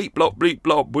 oh, bleep, blop, bleep,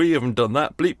 blop. We haven't done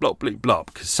that. Bleep, blop, bleep, blop.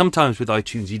 Because sometimes with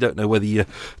iTunes, you don't know whether you're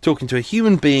talking to a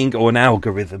human being or an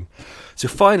algorithm. So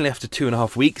finally, after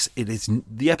 2.5 weeks,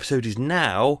 the episode is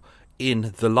now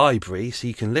in the library, so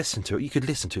you can listen to it. You could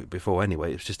listen to it before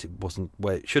anyway, it wasn't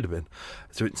where it should have been.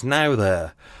 So it's now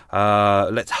there.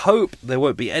 Let's hope there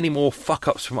won't be any more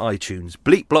fuck-ups from iTunes.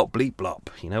 Bleep, blop, bleep, blop.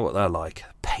 You know what they're like.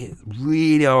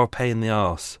 Really are a pain in the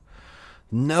arse.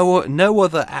 No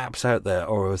other apps out there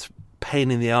are as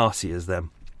pain in the arsey as them.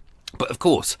 But of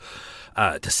course,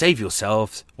 to save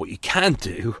yourselves, what you can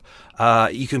do,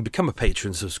 you can become a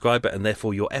Patreon subscriber, and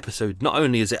therefore your episode, not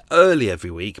only is it early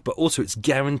every week, but also it's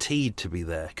guaranteed to be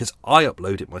there, because I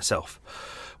upload it myself.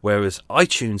 Whereas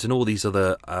iTunes and all these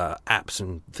other apps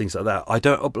and things like that, I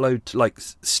don't upload to like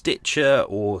Stitcher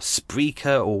or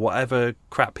Spreaker or whatever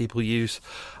crap people use.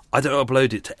 I don't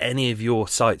upload it to any of your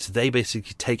sites. They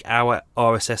basically take our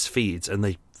RSS feeds and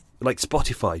they, like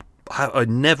Spotify. I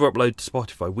never upload to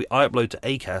Spotify. I upload to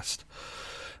Acast,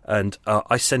 and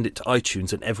I send it to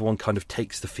iTunes, and everyone kind of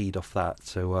takes the feed off that.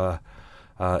 So,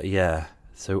 yeah.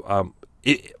 So,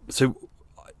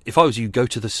 if I was you, go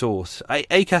to the source.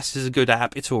 Acast is a good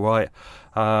app. It's all right.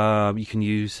 You can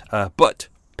use, but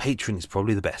Patreon is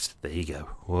probably the best. There you go.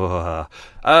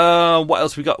 What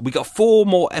else we got? We got 4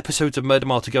 more episodes of Murder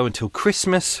Mile to go until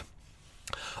Christmas.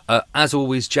 As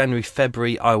always, January,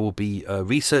 February, I will be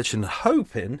researching and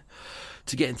hoping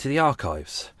to get into the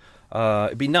archives.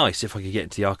 It'd be nice if I could get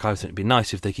into the archives, and it'd be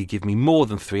nice if they could give me more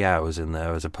than 3 hours in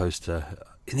there, as opposed to,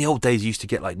 in the old days, you used to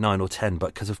get like 9 or 10,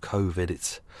 but because of COVID,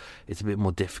 it's a bit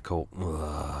more difficult.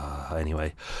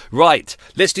 Anyway, right,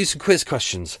 let's do some quiz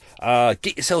questions.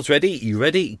 Get yourselves ready. You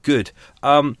ready? Good.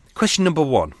 Question number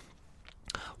 1.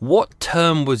 What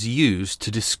term was used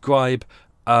to describe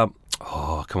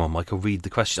Oh, come on, Michael, read the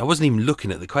question. I wasn't even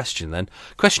looking at the question then.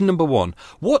 Question number 1.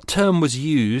 What term was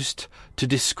used to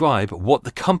describe what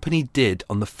the company did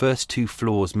on the first 2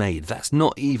 floors made? That's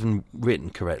not even written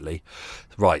correctly.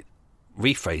 Right,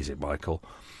 rephrase it, Michael.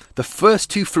 The first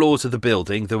 2 floors of the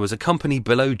building, there was a company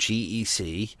below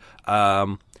GEC.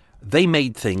 They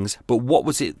made things, but what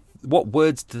was it? What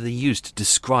words did they use to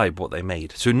describe what they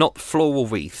made? So not floral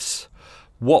wreaths.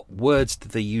 What words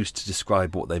did they use to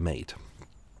describe what they made?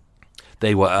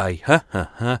 They were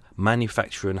a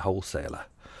manufacturer and wholesaler.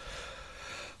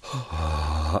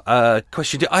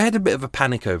 Question 2. I had a bit of a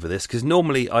panic over this because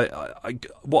normally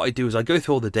what I do is I go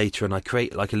through all the data and I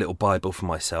create like a little Bible for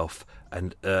myself,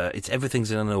 and everything's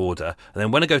in an order. And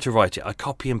then when I go to write it, I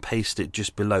copy and paste it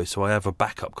just below so I have a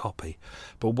backup copy.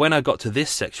 But when I got to this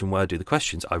section where I do the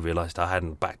questions, I realised I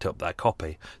hadn't backed up that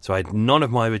copy, so I had none of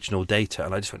my original data,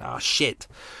 and I just went, shit.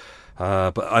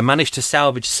 But I managed to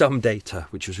salvage some data,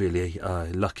 which was really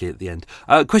lucky at the end.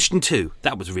 Question 2.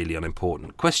 That was really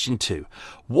unimportant. Question 2.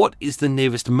 What is the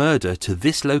nearest murder to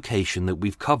this location that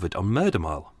we've covered on Murder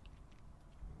Mile?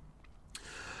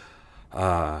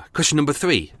 Question number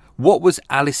 3. What was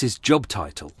Alice's job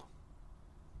title?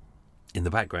 In the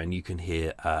background, you can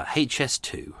hear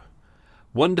HS2.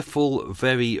 Wonderful,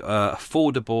 very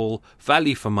affordable,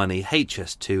 value for money,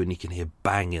 HS2, and you can hear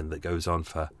banging that goes on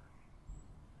for...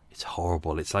 It's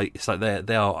horrible. It's like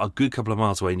they are a good couple of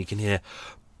miles away, and you can hear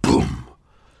boom,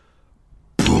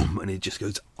 boom, and it just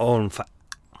goes on for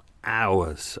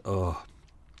hours. Oh,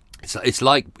 it's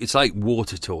like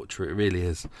water torture. It really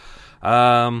is.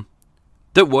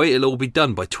 Don't worry, it'll all be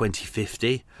done by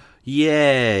 2050.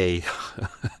 Yay!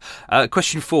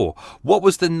 Question 4. What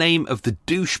was the name of the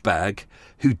douchebag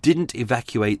who didn't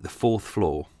evacuate the 4th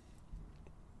floor?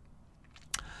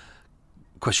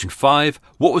 Question 5.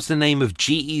 What was the name of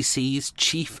GEC's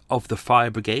Chief of the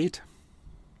Fire Brigade?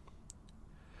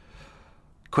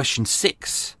 Question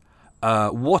 6.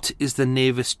 What is the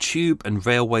nearest tube and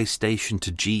railway station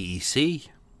to GEC?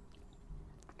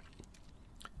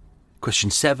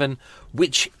 Question 7.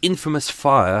 Which infamous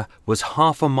fire was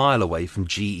half a mile away from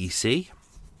GEC?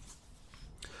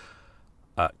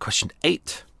 Question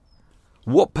 8.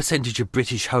 What percentage of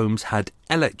British homes had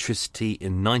electricity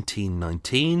in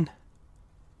 1919?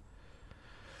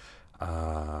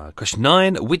 Question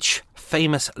 9. Which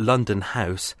famous London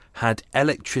house had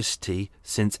electricity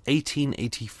since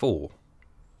 1884?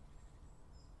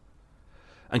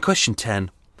 And question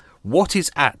 10. What is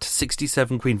at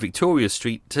 67 Queen Victoria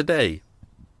Street today?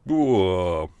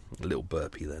 Whoa. A little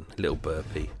burpee then. A little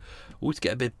burpee. Always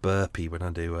get a bit burpy when I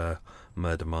do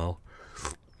Murder Mile.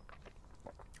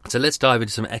 So let's dive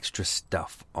into some extra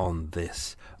stuff on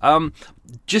this.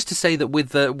 Just to say that with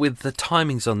the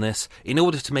timings on this, in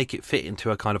order to make it fit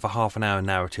into a kind of a half an hour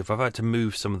narrative, I've had to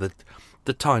move some of the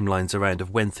timelines around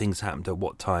of when things happened at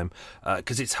what time,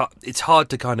 because it's hard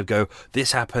to kind of go,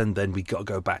 this happened, then we got to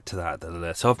go back to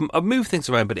that. So I've moved things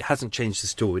around, but it hasn't changed the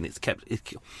story, and it's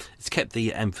kept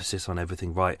the emphasis on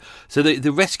everything right. So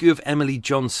the rescue of Emily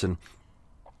Johnson.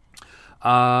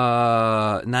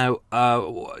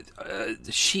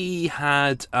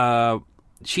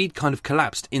 She'd kind of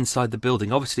collapsed inside the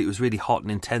building. Obviously, it was really hot and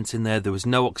intense in there. There was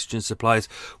no oxygen supplies.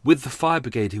 With the fire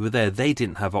brigade who were there, they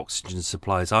didn't have oxygen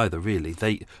supplies either, really.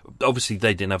 They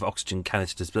didn't have oxygen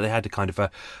canisters, but they had a kind of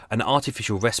an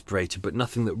artificial respirator, but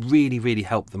nothing that really, really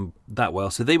helped them that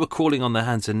well. So they were crawling on their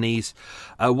hands and knees.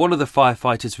 One of the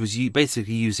firefighters was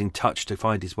basically using touch to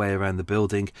find his way around the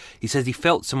building. He says he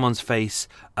felt someone's face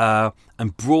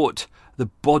and brought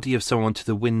the body of someone to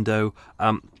the window.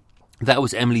 That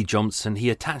was Emily Johnson. He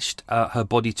attached her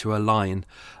body to a line,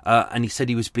 and he said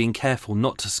he was being careful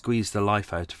not to squeeze the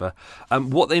life out of her.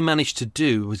 What they managed to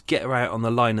do was get her out on the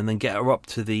line and then get her up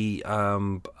to the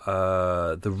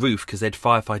roof, because they had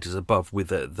firefighters above with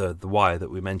the wire that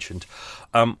we mentioned.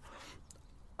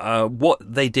 What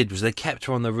they did was they kept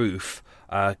her on the roof.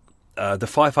 The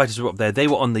firefighters were up there. They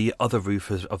were on the other roof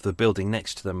of the building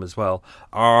next to them as well.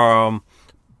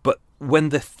 When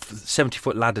the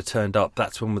 70-foot ladder turned up,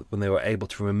 that's when they were able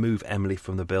to remove Emily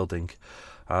from the building.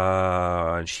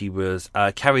 And she was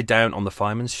carried down on the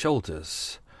fireman's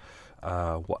shoulders.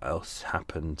 What else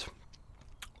happened?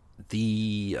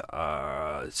 There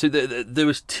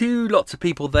was two lots of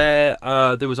people there.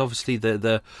 There was obviously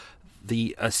the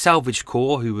Salvage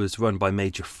Corps, who was run by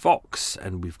Major Fox,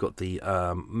 and we've got the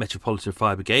Metropolitan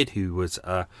Fire Brigade, who was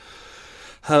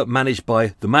managed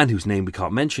by the man whose name we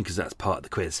can't mention because that's part of the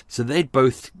quiz. So they'd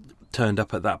both turned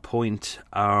up at that point.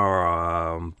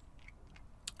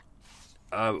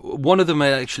 one of them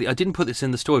had actually, I didn't put this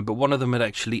in the story, but one of them had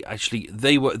actually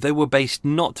they were based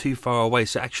not too far away,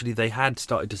 so actually they had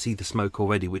started to see the smoke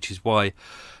already, which is why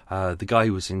the guy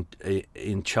who was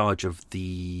in charge of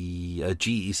the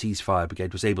GEC's fire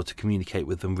brigade was able to communicate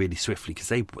with them really swiftly, because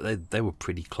they were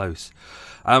pretty close.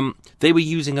 They were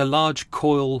using a large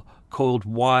coiled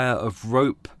wire of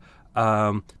rope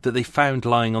that they found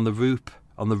lying on the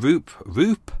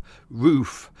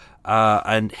roof.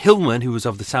 And Hillman, who was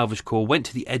of the Salvage Corps, went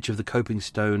to the edge of the coping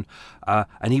stone,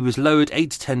 and he was lowered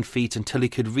 8 to 10 feet until he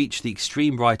could reach the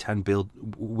extreme right-hand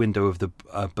window of the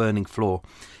burning floor.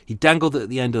 He dangled at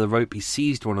the end of the rope. He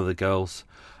seized one of the girls,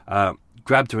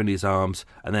 grabbed her in his arms,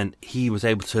 and then he was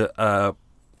able to...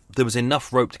 there was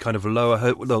enough rope to kind of lower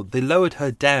her... No, they lowered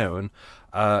her down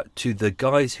to the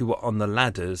guys who were on the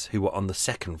ladders, who were on the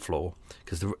second floor,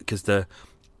 because the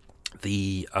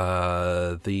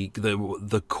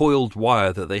coiled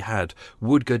wire that they had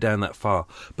would go down that far.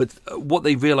 But what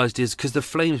they realised is, because the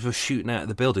flames were shooting out of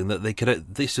the building,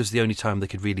 that this was the only time they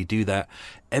could really do that.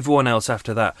 Everyone else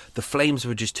after that, the flames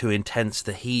were just too intense,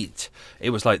 the heat.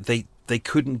 It was like they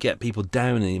couldn't get people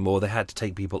down anymore. They had to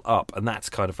take people up, and that's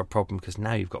kind of a problem, because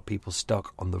now you've got people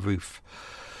stuck on the roof.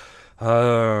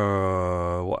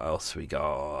 What else we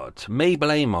got?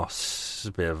 Mabel Amos,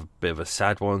 a bit of a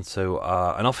sad one. So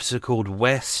an officer called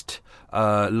West,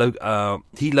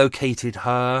 he located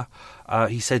her.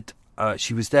 He said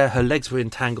she was there. Her legs were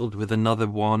entangled with another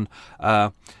one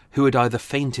who had either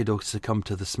fainted or succumbed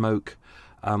to the smoke.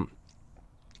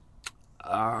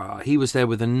 He was there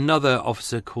with another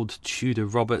officer called Tudor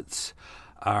Roberts.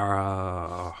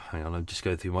 Hang on, I'm just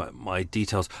going through my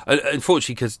details.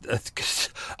 Unfortunately, because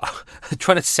I'm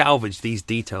trying to salvage these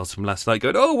details from last night,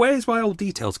 going, oh, where's my old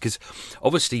details? Because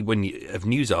obviously, when you have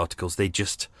news articles, they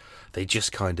just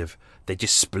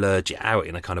splurge it out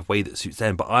in a kind of way that suits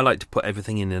them. But I like to put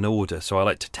everything in an order, so I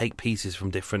like to take pieces from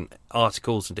different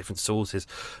articles and different sources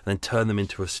and then turn them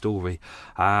into a story.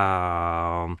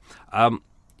 Yeah,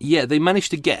 they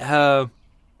managed to get her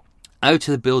out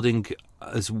of the building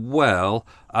as well.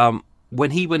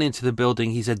 When he went into the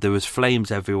building, he said there was flames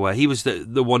everywhere. He was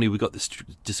the one who got the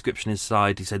description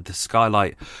inside. He said the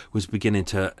skylight was beginning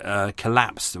to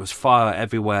collapse. There was fire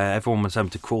everywhere. Everyone was having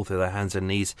to crawl through their hands and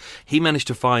knees. He managed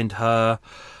to find her.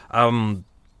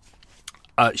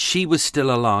 She was still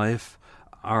alive.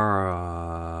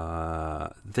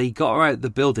 They got her out of the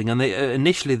building, and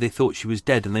initially they thought she was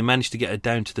dead, and they managed to get her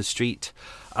down to the street.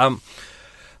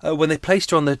 When they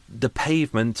placed her on the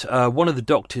pavement, one of the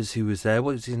doctors who was there,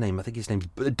 what was his name? I think his name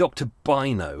was Dr.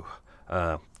 Bino.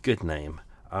 Good name.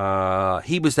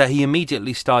 He was there. He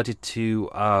immediately started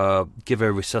to give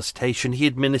her resuscitation. He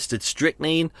administered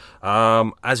strychnine.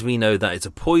 As we know, that is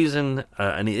a poison,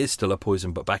 and it is still a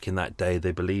poison, but back in that day,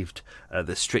 they believed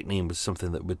that strychnine was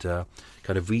something that would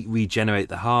kind of regenerate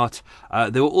the heart.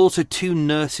 There were also 2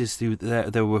 nurses who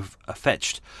were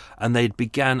fetched, and they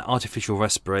began artificial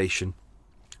respiration.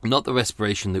 Not the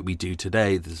respiration that we do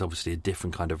today. There's obviously a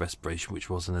different kind of respiration which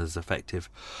wasn't as effective.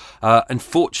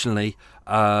 Unfortunately,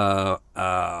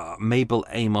 Mabel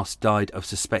Amos died of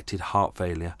suspected heart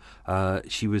failure.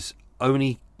 She was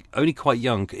only quite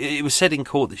young. It was said in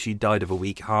court that she died of a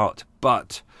weak heart,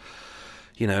 but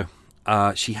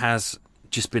she has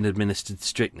just been administered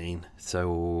strychnine,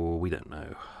 so we don't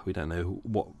know. We don't know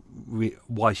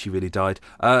why she really died.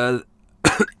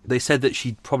 They said that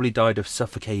she'd probably died of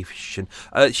suffocation.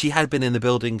 She had been in the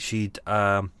building. She'd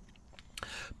been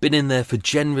in there for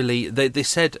generally... They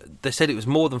said it was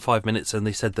more than 5 minutes, and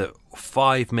they said that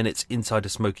 5 minutes inside a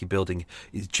smoky building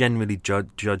is generally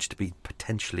judged to be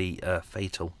potentially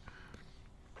fatal.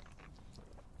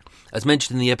 As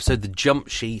mentioned in the episode, the jump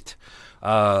sheet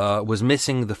was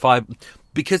missing.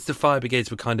 Because the fire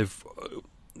brigades were kind of...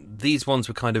 These ones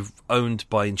were kind of owned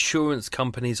by insurance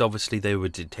companies. Obviously, they were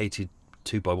dictated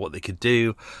to by what they could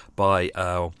do, by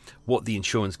what the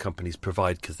insurance companies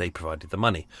provide, because they provided the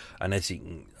money. And as you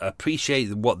can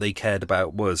appreciate, what they cared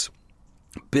about was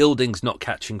buildings not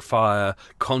catching fire,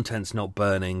 contents not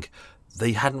burning.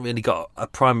 They hadn't really got a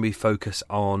primary focus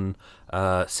on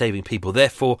saving people.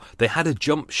 Therefore, they had a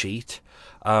jump sheet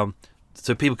so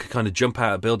people could kind of jump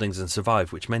out of buildings and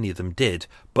survive, which many of them did,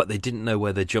 but they didn't know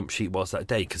where their jump sheet was that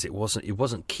day because it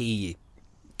wasn't key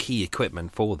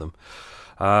equipment for them.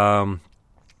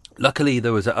 Luckily,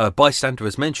 there was a bystander,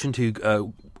 as mentioned,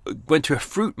 who went to a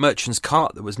fruit merchant's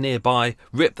cart that was nearby,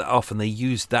 ripped that off, and they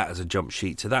used that as a jump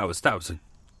sheet. So that was a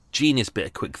genius bit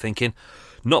of quick thinking,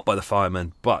 not by the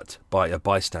fireman, but by a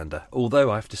bystander.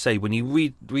 Although I have to say, when you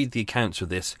read the accounts of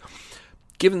this,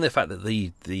 given the fact that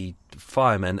the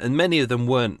firemen, and many of them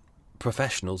weren't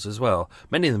professionals as well.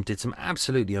 Many of them did some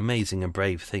absolutely amazing and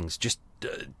brave things just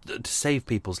to save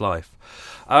people's life.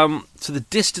 So the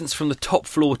distance from the top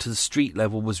floor to the street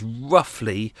level was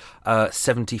roughly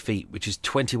 70 feet, which is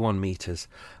 21 metres.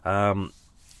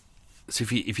 So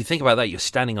if you think about that, you're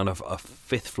standing on a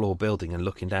fifth floor building and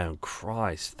looking down.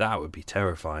 Christ, that would be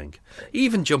terrifying.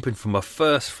 Even jumping from a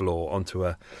first floor onto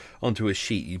a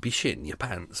sheet, you'd be shitting your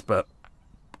pants. But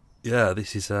yeah,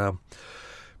 this is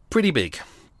pretty big.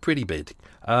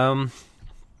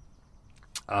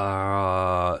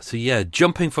 So yeah,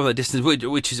 jumping from that distance,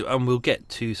 which is, and we'll get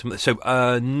to some. So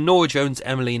Norah Jones,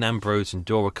 Emmeline Ambrose, and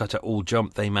Dora Cutter all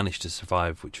jumped. They managed to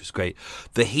survive, which was great.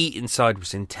 The heat inside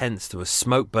was intense. There was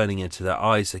smoke burning into their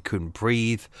eyes. They couldn't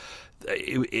breathe.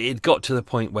 It got to the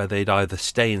point where they'd either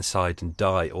stay inside and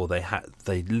die, or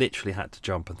they literally had to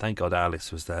jump. And thank God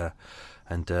Alice was there,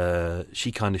 and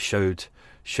she kind of showed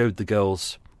the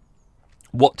girls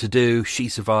what to do. She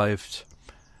survived.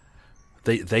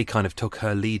 They kind of took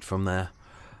her lead from there.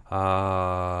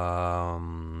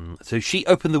 So she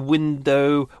opened the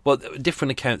window. Well,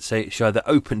 different accounts say she either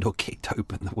opened or kicked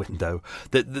open the window.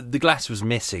 The glass was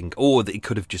missing, or that it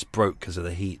could have just broke because of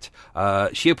the heat.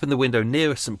 She opened the window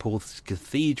near St Paul's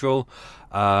Cathedral,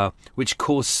 which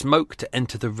caused smoke to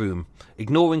enter the room.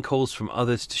 Ignoring calls from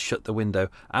others to shut the window,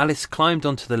 Alice climbed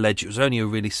onto the ledge. It was only a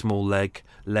really small ledge.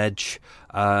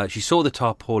 She saw the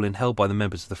tarpaulin held by the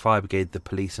members of the fire brigade, the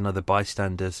police, and other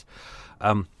bystanders.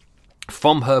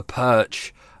 From her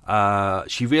perch,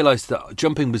 she realised that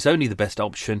jumping was only the best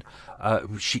option.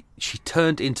 She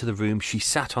turned into the room, she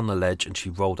sat on the ledge, and she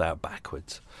rolled out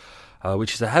backwards,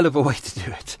 which is a hell of a way to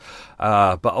do it.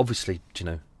 But obviously,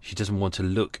 she doesn't want to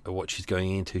look at what she's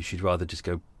going into. She'd rather just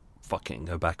go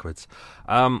backwards.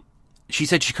 She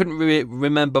said she couldn't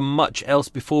remember much else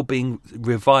before being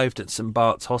revived at St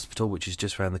Bart's Hospital, which is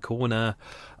just round the corner.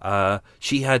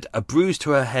 She had a bruise to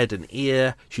her head and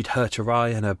ear. She'd hurt her eye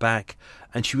and her back,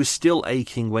 and she was still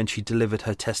aching when she delivered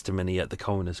her testimony at the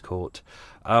coroner's court.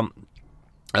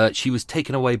 She was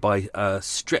taken away by a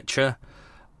stretcher,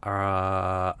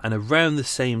 and around the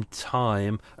same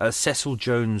time, Cecil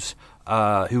Jones,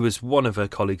 who was one of her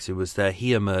colleagues who was there,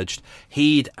 he emerged.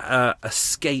 He'd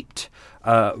escaped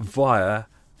via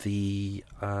the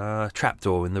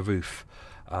trapdoor in the roof.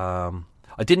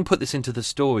 I didn't put this into the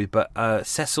story, but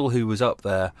Cecil, who was up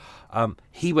there,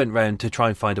 he went round to try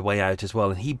and find a way out as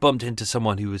well, and he bumped into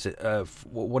someone who was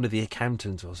one of the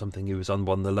accountants or something who was on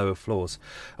one of the lower floors,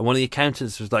 and one of the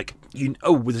accountants was like,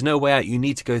 there's no way out, you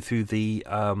need to go through the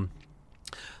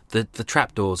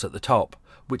trapdoors at the top,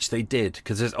 which they did,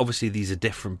 because obviously these are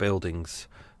different buildings.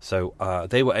 So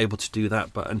they were able to do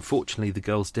that, but unfortunately the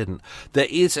girls didn't. There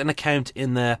is an account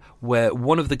in there where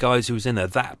one of the guys who was in there,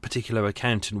 that particular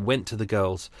accountant, went to the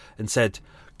girls and said,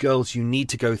 "Girls, you need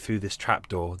to go through this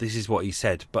trapdoor." This is what he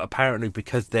said. But apparently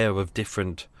because they're of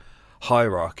different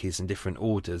hierarchies and different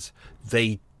orders,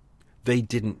 they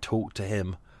didn't talk to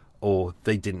him, or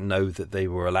they didn't know that they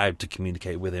were allowed to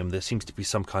communicate with him. There seems to be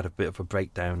some kind of bit of a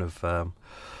breakdown of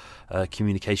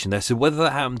communication there. So whether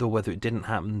that happened or whether it didn't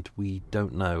happen, we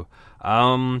don't know.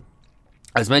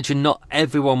 As mentioned, not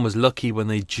everyone was lucky when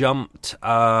they jumped.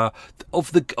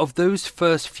 Of those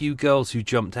first few girls who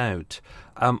jumped out,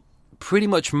 pretty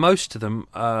much most of them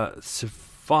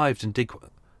survived and did. Can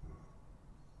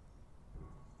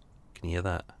you hear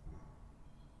that?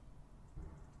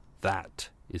 That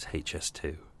is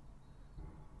HS2.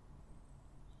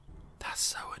 That's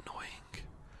so annoying.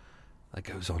 That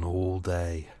goes on all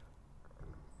day.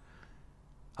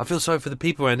 I feel sorry for the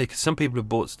people around here, because some people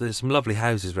have there's some lovely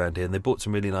houses around here, and they bought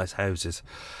some really nice houses,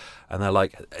 and they're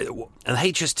like, and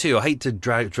HS2, I hate to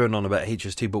drone on about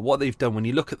HS2, but what they've done, when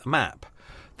you look at the map,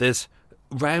 there's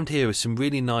around here is some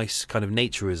really nice kind of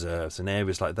nature reserves and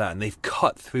areas like that, and they've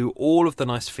cut through all of the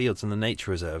nice fields and the nature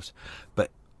reserves,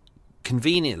 but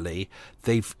conveniently,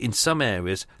 in some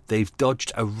areas, they've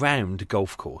dodged around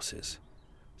golf courses.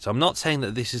 So I'm not saying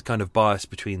that this is kind of biased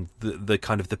between the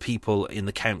kind of the people in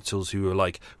the councils who are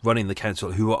like running the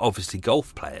council, who are obviously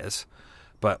golf players,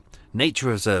 but nature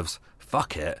reserves,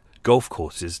 fuck it, golf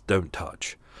courses don't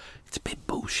touch. It's a bit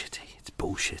bullshitty. It's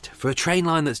bullshit. For a train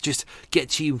line that's just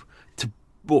gets you to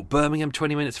Birmingham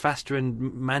 20 minutes faster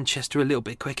and Manchester a little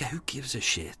bit quicker, who gives a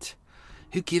shit?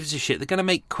 Who gives a shit? They're going to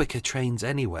make quicker trains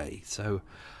anyway, so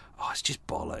it's just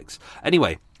bollocks.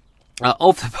 Anyway.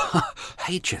 Of the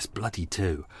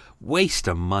HS2, waste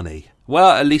of money.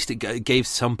 Well, at least it gave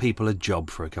some people a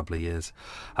job for a couple of years.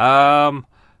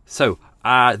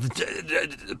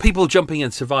 People jumping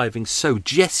and surviving. So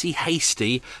Jessie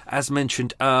Hasty, as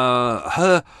mentioned,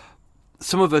 her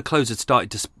some of her clothes had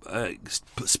started to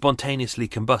spontaneously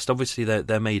combust. Obviously,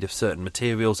 they're made of certain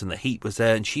materials, and the heat was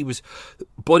there, and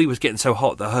body was getting so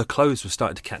hot that her clothes were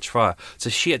starting to catch fire. So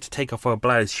she had to take off her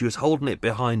blouse. She was holding it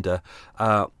behind her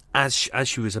as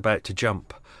she was about to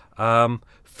jump.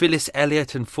 Phyllis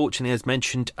Elliott, unfortunately, as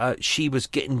mentioned, she was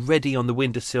getting ready on the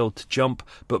windowsill to jump,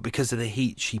 but because of the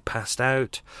heat, she passed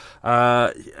out.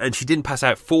 And she didn't pass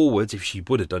out forwards. If she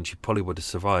would have done, she probably would have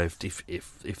survived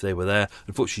if they were there.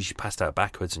 Unfortunately, she passed out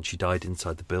backwards and she died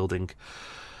inside the building.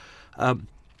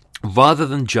 Rather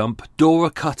than jump,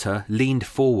 Dora Cutter leaned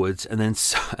forwards and then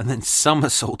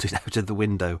somersaulted out of the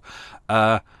window,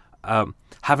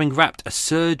 having wrapped a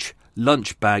surge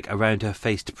lunch bag around her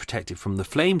face to protect it from the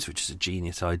flames, which is a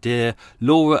genius idea.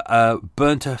 Laura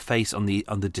burnt her face on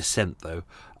the descent, though.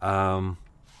 Some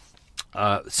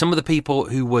of the people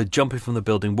who were jumping from the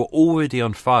building were already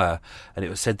on fire, and it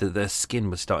was said that their skin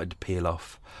was starting to peel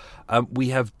off. We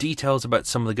have details about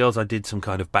some of the girls. I did some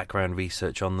kind of background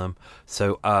research on them.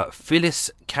 So Phyllis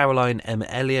Caroline M.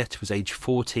 Elliott was age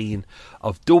 14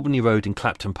 of Daubeny Road in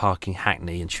Clapton Park in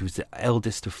Hackney, and she was the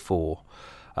eldest of 4.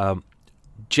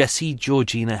 Jessie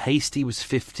Georgina Hasty was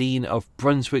 15 of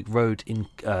Brunswick Road in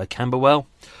Camberwell.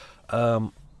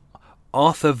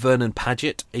 Arthur Vernon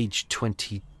Paget, aged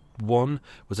 21,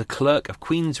 was a clerk of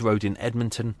Queen's Road in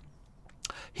Edmonton.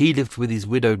 He lived with his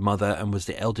widowed mother and was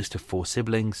the eldest of 4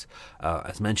 siblings.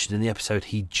 As mentioned in the episode,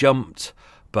 he jumped,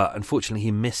 but unfortunately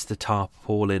he missed the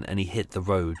tarpaulin and he hit the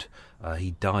road.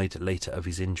 He died later of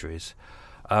his injuries.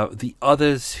 The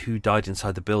others who died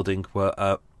inside the building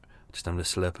were... just having a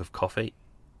slurp of coffee.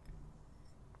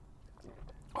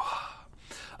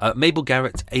 Mabel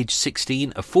Garrett, aged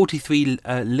 16, of 43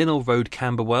 Linnell Road,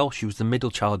 Camberwell. She was the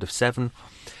middle child of 7.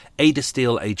 Ada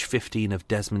Steele, aged 15, of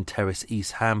Desmond Terrace,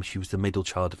 East Ham. She was the middle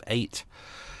child of 8.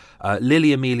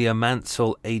 Lily Amelia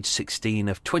Mansell, aged 16,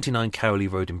 of 29 Cowley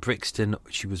Road in Brixton.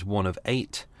 She was one of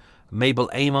 8. Mabel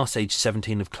Amos, aged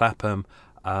 17, of Clapham.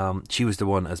 She was the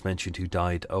one, as mentioned, who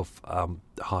died of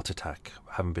heart attack,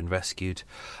 having been rescued.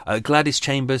 Gladys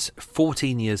Chambers,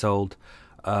 14 years old,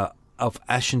 of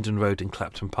Ashenden Road in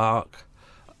Clapton Park.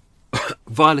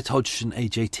 Violet Hodgson,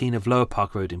 age 18, of Lower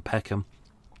Park Road in Peckham.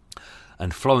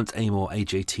 And Florence Amor,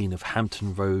 age 18, of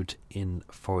Hampton Road in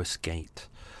Forest Gate.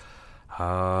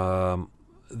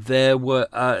 There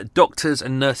were doctors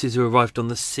and nurses who arrived on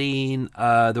the scene.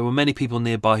 There were many people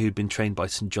nearby who'd been trained by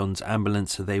St John's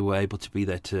Ambulance, so they were able to be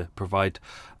there to provide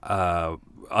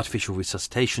artificial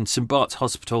resuscitation. St Bart's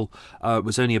Hospital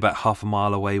was only about half a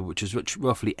mile away, which is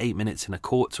roughly 8 minutes in a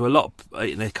cart. So a lot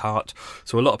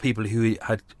of people who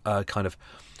had kind of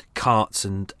carts,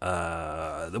 and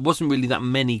there wasn't really that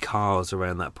many cars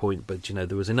around that point, but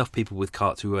there was enough people with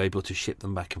carts who were able to ship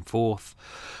them back and forth.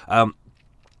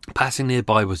 Passing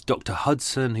nearby was Dr.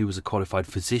 Hudson, who was a qualified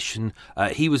physician.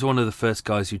 He was one of the first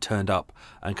guys who turned up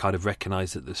and kind of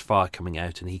recognised that there's fire coming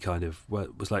out, and he kind of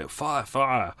was like,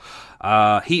 fire.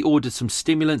 He ordered some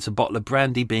stimulants, a bottle of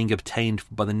brandy being obtained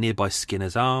by the nearby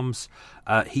Skinner's Arms.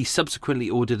 He subsequently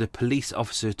ordered a police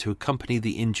officer to accompany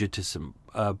the injured to St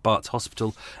Bart's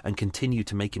Hospital and continue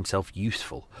to make himself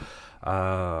useful.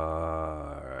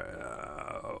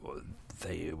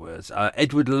 There was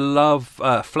Edward Love,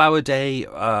 Flowerday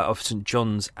of St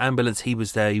John's Ambulance. He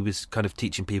was there. He was kind of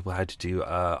teaching people how to do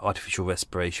artificial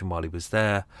respiration while he was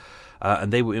there.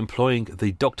 And they were employing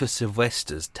the Dr.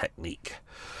 Sylvester's technique.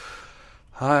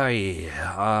 As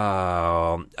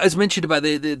mentioned about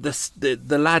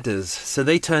the ladders, so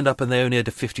they turned up and they only had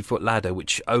a 50-foot ladder,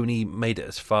 which only made it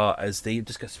as far as the...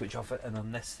 Just going to switch off an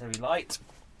unnecessary light.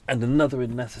 And another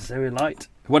unnecessary light.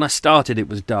 When I started, it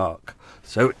was dark.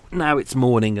 So now it's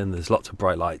morning and there's lots of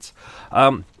bright lights.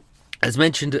 As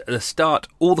mentioned at the start,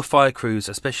 all the fire crews,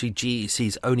 especially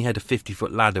GECs, only had a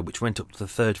 50-foot ladder which went up to the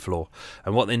 3rd floor.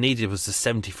 And what they needed was the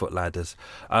 70-foot ladders.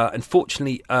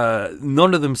 Unfortunately,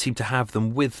 none of them seemed to have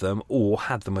them with them or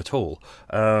had them at all.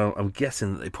 I'm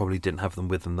guessing that they probably didn't have them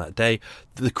with them that day.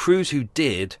 The crews who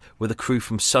did were the crew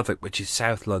from Southwark, which is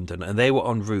South London, and they were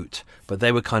en route, but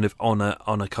they were kind of on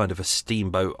a kind of a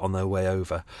steamboat on their way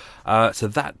over. So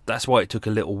that's why it took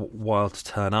a little while to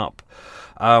turn up.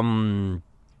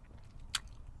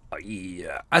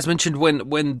 As mentioned,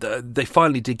 when they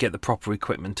finally did get the proper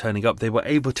equipment turning up, they were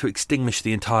able to extinguish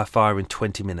the entire fire in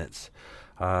 20 minutes.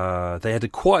 They had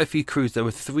quite a few crews. There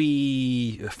were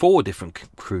 4 different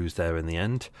crews there in the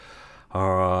end.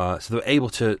 So they were able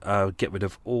to get rid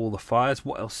of all the fires.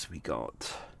 What else have we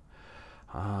got?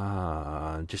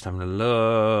 Just having a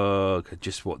look at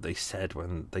just what they said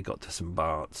when they got to St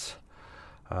Bart's.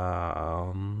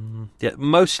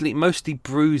 Mostly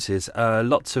bruises.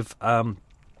 Lots of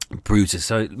bruises.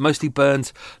 So mostly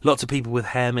burns, lots of people with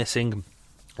hair missing,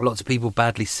 lots of people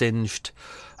badly singed,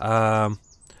 clothing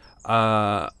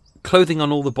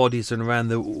on all the bodies and around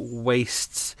the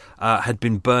waists had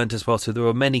been burnt as well. So there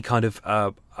were many kind of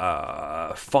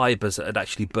fibres that had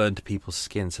actually burned people's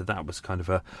skin. So that was kind of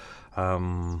a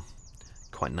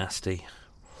quite nasty.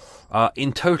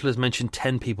 In total, as mentioned,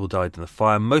 10 people died in the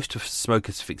fire. Most of smoke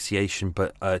asphyxiation,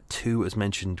 but 2, as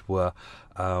mentioned, were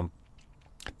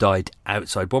died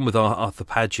outside. One with Arthur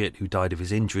Paget, who died of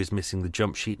his injuries, missing the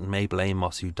jump sheet, and Mabel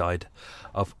Amos, who died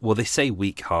of, well, they say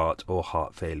weak heart or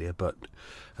heart failure, but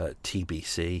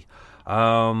TBC.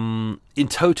 In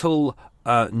total,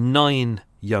 9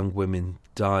 young women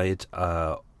died,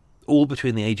 all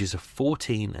between the ages of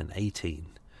 14 and 18.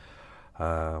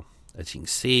 As you can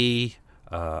see,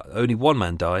 only one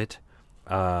man died.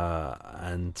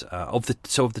 And of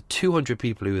the 200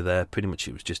 people who were there, pretty much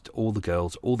it was just all the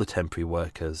girls, all the temporary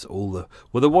workers, the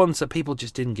ones that people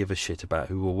just didn't give a shit about,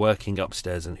 who were working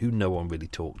upstairs and who no one really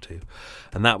talked to,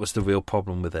 and that was the real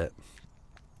problem with it.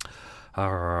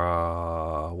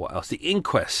 What else? The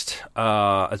inquest.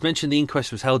 As mentioned, the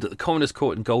inquest was held at the Coroner's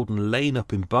Court in Golden Lane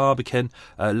up in Barbican,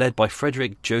 led by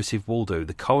Frederick Joseph Waldo,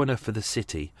 the coroner for the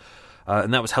city.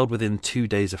 And that was held within 2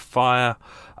 days of fire.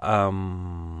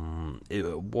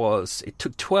 It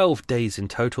took 12 days in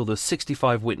total. There were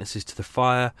 65 witnesses to the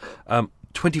fire,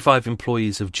 25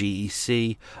 employees of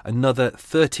GEC, another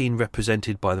 13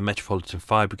 represented by the Metropolitan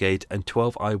Fire Brigade, and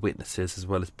 12 eyewitnesses, as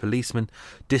well as policemen,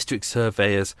 district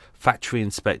surveyors, factory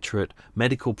inspectorate,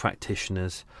 medical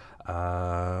practitioners.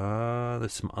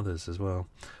 There's some others as well.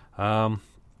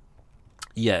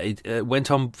 It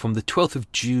went on from the 12th of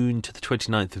June to the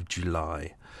 29th of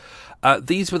July.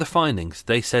 These were the findings.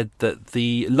 They said that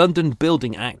the London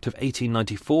Building Act of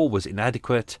 1894 was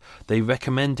inadequate. They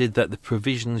recommended that the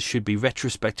provisions should be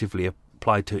retrospectively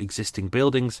applied to existing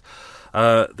buildings.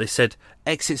 They said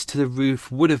exits to the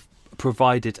roof would have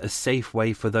provided a safe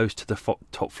way for those to the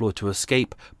top floor to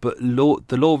escape, but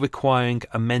the law requiring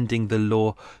amending the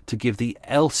law to give the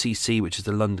LCC, which is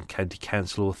the London County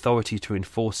Council, authority to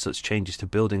enforce such changes to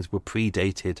buildings were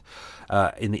predated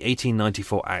in the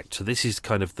 1894 Act. So this is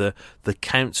kind of the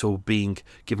council being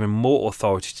given more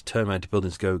authority to turn around to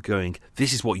buildings going,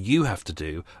 this is what you have to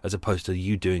do, as opposed to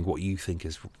you doing what you think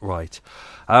is right.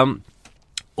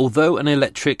 Although an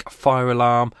electric fire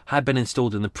alarm had been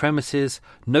installed in the premises,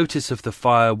 notice of the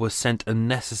fire was sent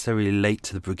unnecessarily late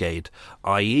to the brigade,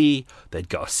 i.e. they'd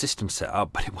got a system set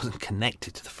up, but it wasn't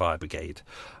connected to the fire brigade.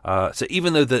 So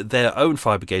even though their own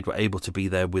fire brigade were able to be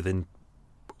there within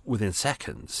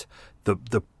seconds,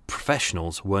 the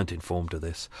professionals weren't informed of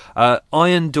this.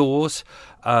 Iron doors,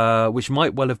 which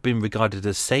might well have been regarded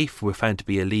as safe, were found to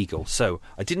be illegal. So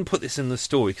I didn't put this in the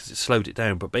story because it slowed it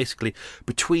down, but basically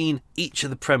between each of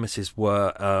the premises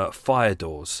were fire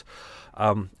doors.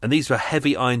 And these were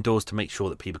heavy iron doors to make sure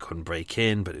that people couldn't break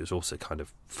in, but it was also kind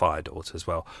of fire doors as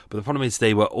well. But the problem is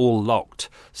they were all locked.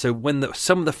 So when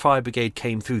some of the fire brigade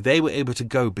came through, they were able to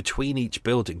go between each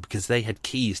building because they had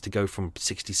keys to go from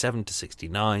 67 to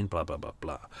 69, blah, blah, blah,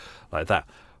 blah, like that.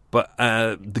 But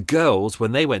the girls,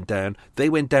 when they went down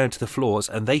to the floors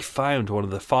and they found one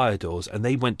of the fire doors and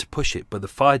they went to push it, but the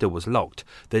fire door was locked.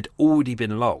 They'd already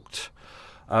been locked.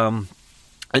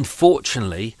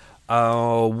 Unfortunately,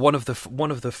 one of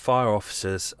the fire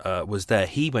officers was there.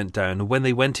 He went down, and when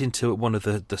they went into one of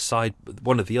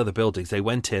the other buildings, they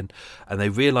went in and they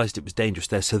realised it was dangerous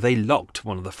there, so they locked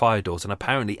one of the fire doors. And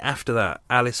apparently, after that,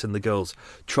 Alice and the girls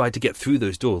tried to get through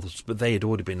those doors, but they had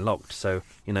already been locked. So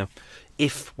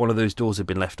if one of those doors had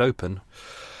been left open,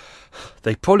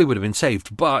 they probably would have been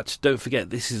saved. But don't forget,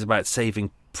 this is about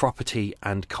saving property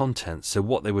and contents. So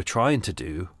what they were trying to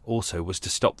do also was to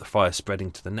stop the fire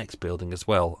spreading to the next building as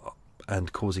well,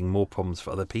 and causing more problems for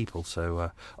other people,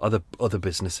 so other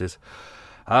businesses.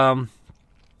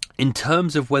 In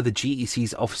terms of whether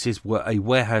GEC's offices were a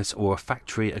warehouse or a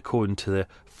factory, according to the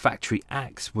Factory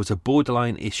Acts, was a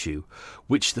borderline issue,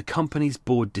 which the company's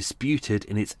board disputed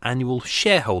in its annual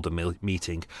shareholder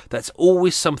meeting. That's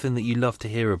always something that you love to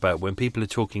hear about when people are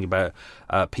talking about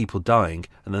people dying,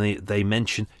 and then they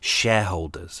mention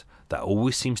shareholders. That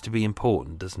always seems to be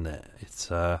important, doesn't it?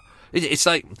 It's like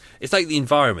the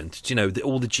environment,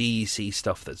 all the GEC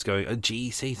stuff that's going.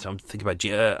 GEC, so I'm thinking about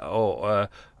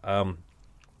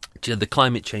the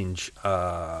climate change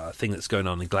thing that's going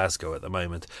on in Glasgow at the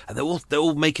moment, and they're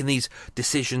all making these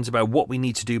decisions about what we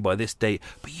need to do by this date.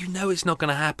 But it's not going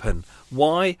to happen.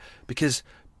 Why? Because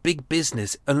big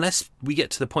business, unless we get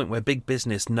to the point where big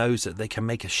business knows that they can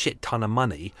make a shit ton of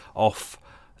money off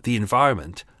the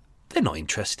environment, they're not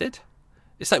interested.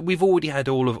 It's like we've already had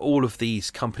all of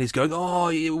these companies going, oh,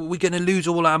 we're going to lose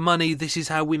all our money. This is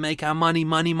how we make our money.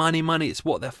 It's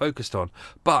what they're focused on.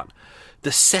 But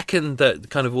the second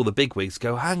that kind of all the bigwigs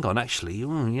go, hang on, actually,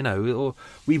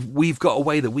 we've got a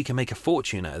way that we can make a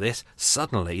fortune out of this,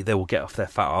 suddenly they will get off their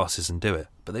fat asses and do it.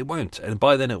 But they won't. And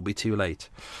by then it'll be too late.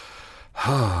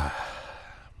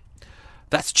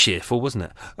 That's cheerful, wasn't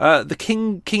it? The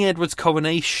King Edward's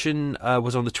coronation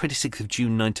was on the 26th of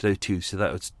June 1902, so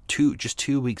that was just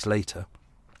 2 weeks later.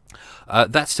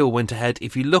 That still went ahead.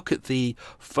 If you look at the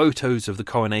photos of the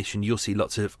coronation, you'll see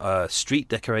lots of street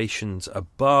decorations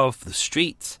above the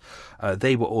streets.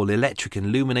 They were all electric and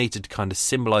illuminated to kind of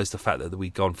symbolise the fact that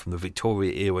we'd gone from the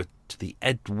Victoria era to the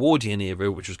Edwardian era,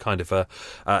 which was kind of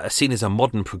seen as a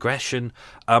modern progression.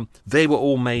 They were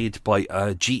all made by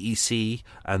GEC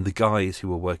and the guys who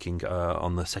were working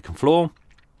on the second floor.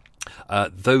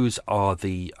 Those are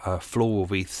the floral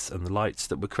wreaths and the lights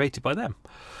that were created by them.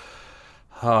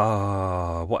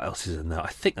 What else is in there? I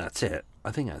think that's it.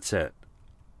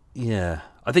 Yeah.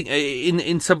 I think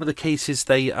in some of the cases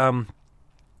they in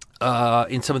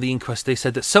some of the inquests they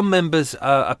said that some members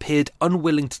appeared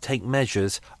unwilling to take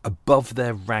measures above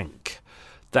their rank.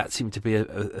 That seemed to be a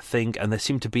thing, and there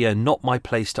seemed to be a not my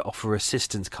place to offer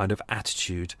assistance kind of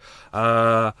attitude.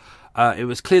 It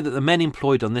was clear that the men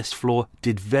employed on this floor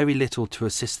did very little to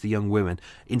assist the young women.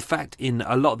 In fact, in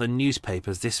a lot of the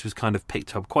newspapers, this was kind of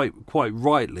picked up quite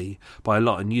rightly by a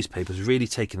lot of newspapers, really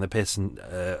taking the piss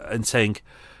and saying,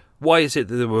 why is it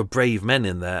that there were brave men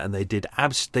in there and they did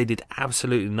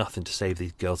absolutely nothing to save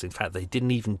these girls? In fact, they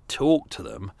didn't even talk to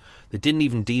them. They didn't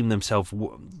even deem themselves,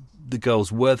 the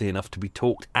girls, worthy enough to be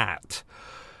talked at,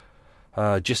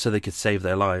 just so they could save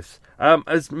their lives.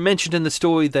 As mentioned in the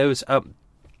story, there was...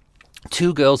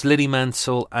 two girls, Lily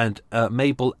Mansell and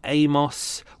Mabel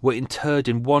Amos, were interred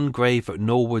in one grave at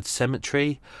Norwood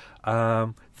Cemetery.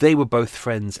 They were both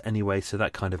friends anyway, so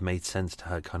that kind of made sense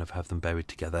to kind of have them buried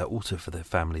together. Also for their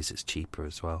families, it's cheaper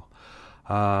as well.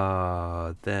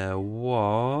 There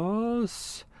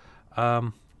was...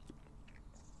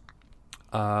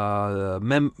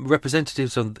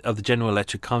 representatives of the General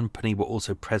Electric Company were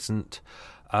also present.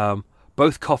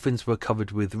 Both coffins were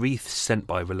covered with wreaths sent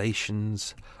by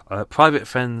relations, private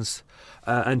friends,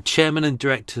 and chairman and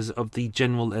directors of the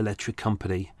General Electric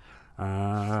Company.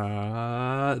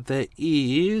 There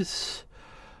is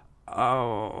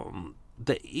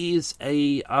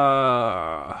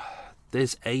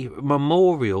a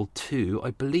memorial too.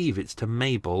 I believe it's to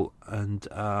Mabel and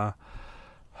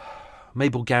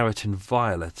Mabel Garrett and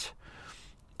Violet.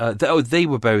 They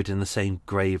were buried in the same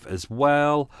grave as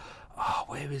well.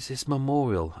 Where is this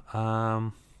memorial?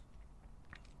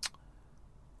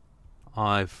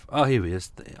 Here he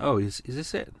is. Is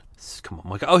this it? Come on,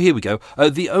 Mike. Here we go.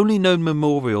 The only known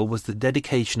memorial was the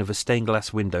dedication of a stained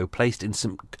glass window placed in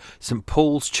St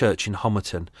Paul's Church in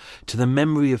Homerton to the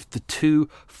memory of the two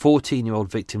 14-year-old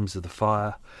victims of the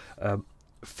fire,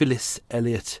 Phyllis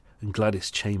Elliott and Gladys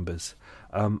Chambers.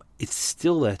 It's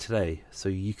still there today, so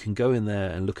you can go in there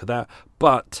and look at that.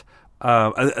 But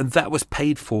and that was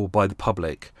paid for by the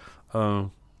public.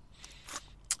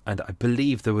 And I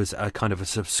believe there was a kind of a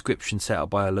subscription set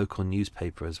up by a local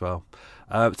newspaper as well.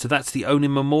 So that's the only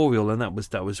memorial, and that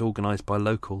was organised by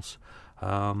locals.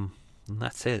 And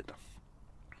that's it.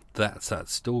 That's that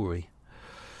story.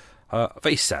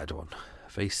 Very sad one.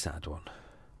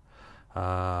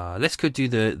 Let's go do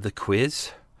the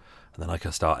quiz, and then I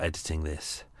can start editing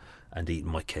this and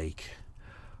eating my cake.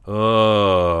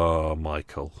 Oh,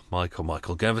 Michael,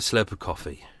 go have a slurp of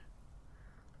coffee.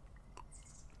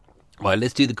 Right,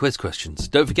 let's do the quiz questions.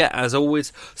 Don't forget, as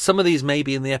always, some of these may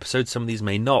be in the episode, some of these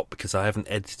may not, because I haven't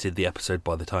edited the episode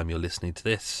by the time you're listening to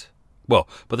this. Well,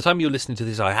 by the time you're listening to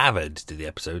this, I have edited the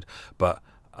episode, but,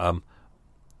 hang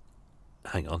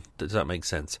on, does that make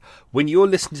sense? When you're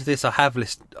listening to this, I have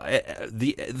listened...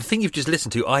 The thing you've just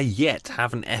listened to, I yet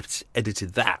haven't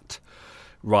edited that.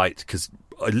 Right, because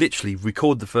I literally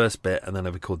record the first bit and then I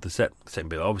record the second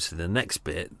bit. Obviously, the next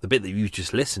bit, the bit that you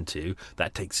just listened to,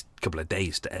 that takes a couple of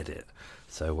days to edit.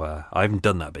 So I haven't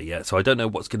done that bit yet, so I don't know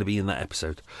what's going to be in that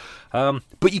episode.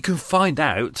 But you can find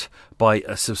out by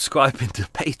subscribing to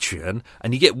Patreon,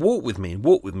 and you get Walk With Me. And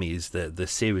Walk With Me is the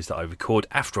series that I record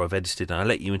after I've edited, and I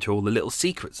let you into all the little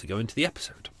secrets that go into the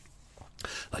episode.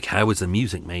 Like, how was the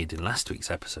music made in last week's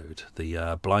episode?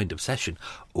 The Blind Obsession.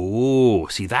 Oh,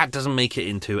 see, that doesn't make it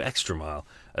into Extra Mile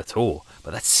at all.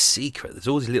 But that's secret. There's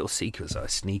all these little secrets that I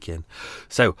sneak in.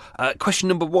 So, question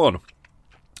number 1.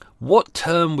 What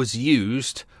term was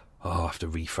used... I have to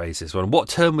rephrase this one. What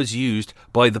term was used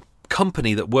by the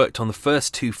company that worked on the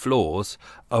first 2 floors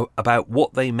about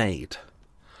what they made?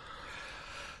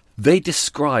 They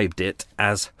described it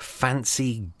as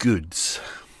fancy goods.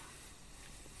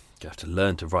 You have to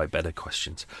learn to write better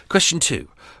questions. Question 2.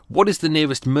 What is the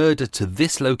nearest murder to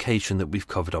this location that we've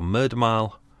covered on Murder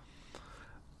Mile?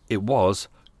 It was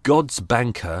God's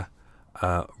Banker,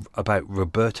 about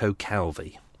Roberto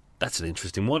Calvi. That's an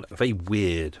interesting one. A very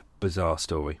weird, bizarre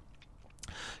story.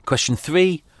 Question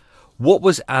 3. What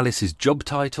was Alice's job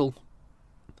title?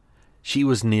 She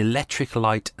was an electric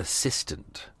light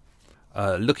assistant.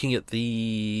 Looking at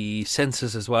the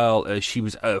census as well, she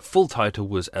was full title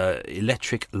was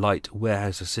electric light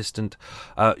warehouse assistant.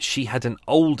 She had an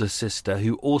older sister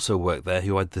who also worked there,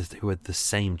 who had the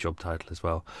same job title as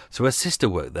well. So her sister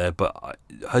worked there, but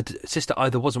her sister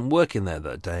either wasn't working there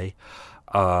that day.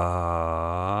 We're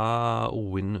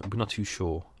not too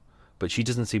sure. But she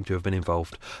doesn't seem to have been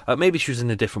involved. Maybe she was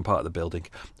in a different part of the building.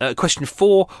 Question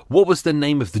 4. What was the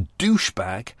name of the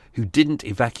douchebag who didn't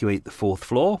evacuate the 4th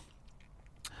floor?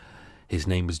 His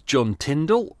name was John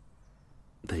Tyndall.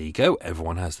 There you go.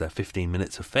 Everyone has their 15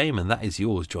 minutes of fame, and that is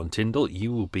yours, John Tyndall.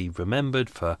 You will be remembered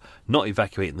for not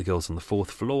evacuating the girls on the 4th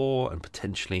floor and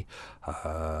potentially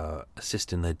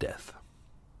assisting their death.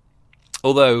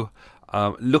 Although,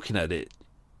 looking at it,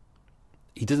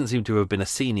 he doesn't seem to have been a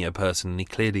senior person, and he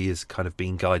clearly is kind of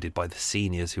being guided by the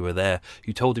seniors who were there,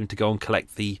 who told him to go and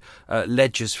collect the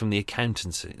ledgers from the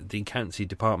accountancy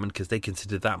department, because they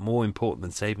considered that more important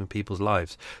than saving people's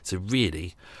lives. So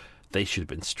really, they should have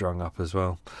been strung up as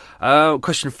well.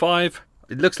 Question 5.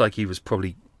 It looks like he was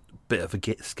probably a bit of a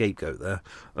scapegoat there,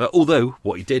 although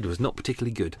what he did was not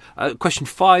particularly good. Question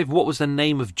 5. What was the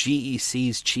name of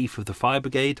GEC's chief of the fire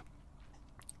brigade?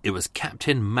 It was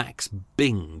Captain Max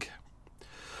Bing.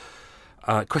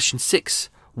 Question 6.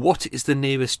 What is the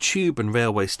nearest tube and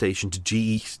railway station to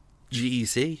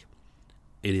GEC?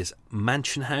 It is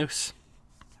Mansion House.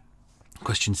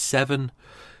 Question 7.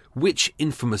 Which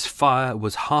infamous fire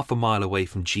was half a mile away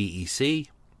from GEC?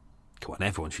 Come on,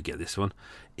 everyone should get this one.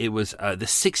 It was the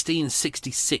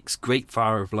 1666 Great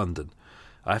Fire of London.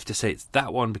 I have to say it's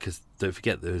that one because, don't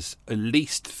forget, there's at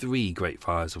least 3 Great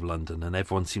Fires of London, and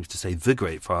everyone seems to say the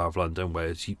Great Fire of London,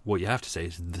 whereas what you have to say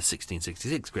is the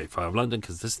 1666 Great Fire of London,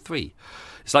 because there's 3.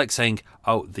 It's like saying,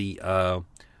 the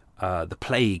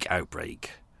plague outbreak,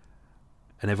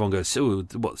 and everyone goes, so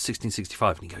what,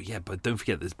 1665? And you go, yeah, but don't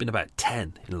forget, there's been about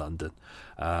 10 in London,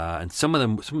 and some of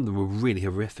them were really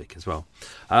horrific as well.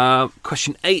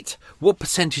 Question 8. What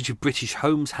percentage of British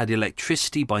homes had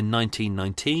electricity by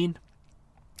 1919?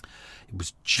 It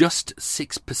was just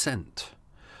 6%.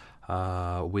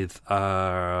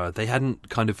 They hadn't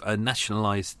kind of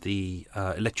nationalised the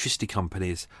electricity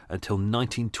companies until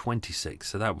 1926.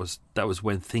 So that was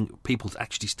when people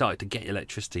actually started to get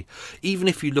electricity. Even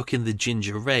if you look in the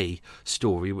Ginger Ray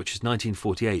story, which is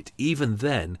 1948, even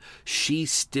then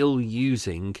she's still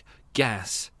using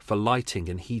gas for lighting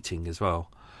and heating as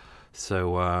well.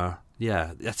 So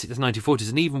yeah, that's 1940s,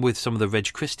 and even with some of the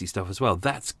Reg Christie stuff as well,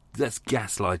 that's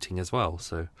gaslighting as well.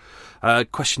 So,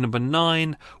 question number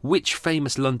 9: which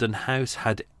famous London house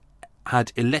had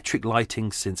electric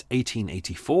lighting since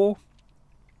 1884?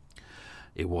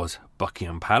 It was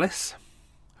Buckingham Palace.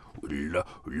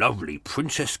 Lovely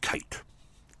Princess Kate,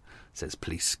 says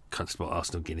Police Constable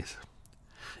Arsenal Guinness,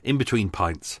 in between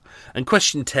pints. And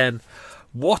question 10: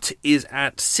 what is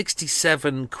at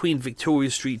 67 Queen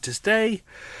Victoria Street today?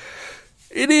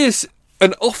 It is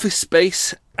an office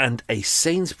space and a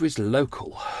Sainsbury's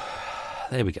local.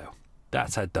 There we go.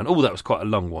 That's that done. Oh, that was quite a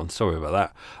long one. Sorry about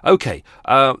that. Okay,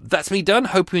 that's me done.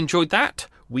 Hope you enjoyed that.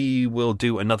 We will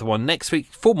do another one next week.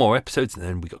 4 more episodes, and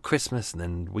then we got Christmas, and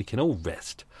then we can all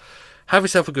rest. Have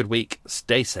yourself a good week.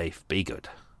 Stay safe. Be good.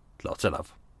 Lots of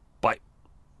love. Bye.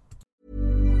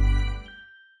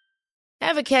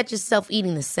 Ever catch yourself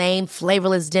eating the same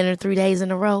flavorless dinner 3 days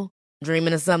in a row?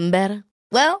 Dreaming of something better?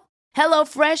 Well,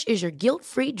 HelloFresh is your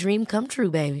guilt-free dream come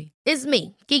true, baby. It's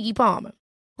me, Keke Palmer.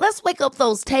 Let's wake up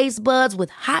those taste buds with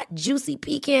hot, juicy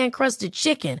pecan-crusted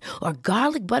chicken or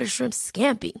garlic butter shrimp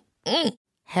scampi.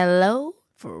 Hello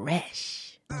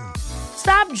Fresh.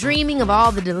 Stop dreaming of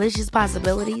all the delicious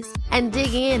possibilities and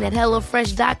dig in at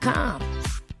HelloFresh.com.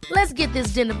 Let's get this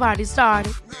dinner party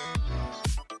started.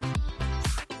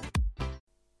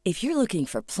 If you're looking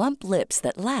for plump lips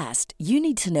that last, you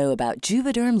need to know about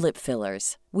Juvederm lip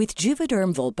fillers. With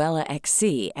Juvederm Volbella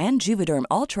XC and Juvederm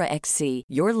Ultra XC,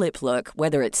 your lip look,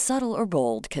 whether it's subtle or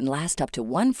bold, can last up to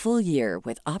 1 full year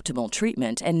with optimal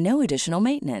treatment and no additional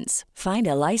maintenance. Find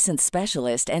a licensed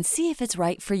specialist and see if it's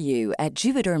right for you at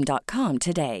Juvederm.com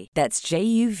today. That's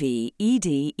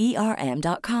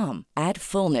JUVEDERM.com. Add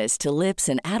fullness to lips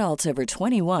in adults over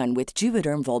 21 with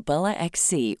Juvederm Volbella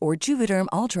XC or Juvederm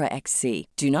Ultra XC.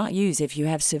 Do not use if you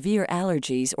have severe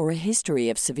allergies or a history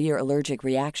of severe allergic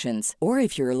reactions, or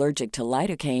if you're allergic to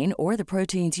lidocaine or the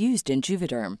proteins used in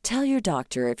Juvederm. Tell your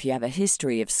doctor if you have a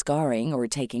history of scarring or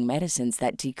taking medicines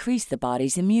that decrease the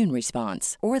body's immune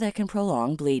response or that can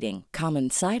prolong bleeding. Common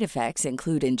side effects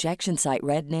include injection site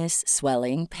redness,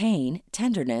 swelling, pain,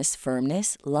 tenderness,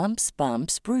 firmness, lumps,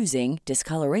 bumps, bruising,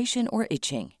 discoloration, or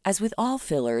itching. As with all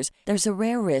fillers, there's a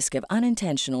rare risk of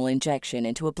unintentional injection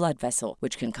into a blood vessel,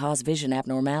 which can cause vision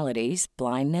abnormalities,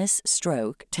 blindness,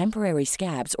 stroke, temporary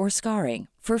scabs, or scarring.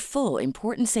 For full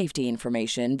important safety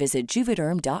information, visit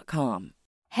Juvederm.com.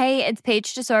 Hey, it's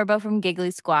Paige DeSorbo from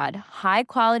Giggly Squad. High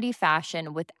quality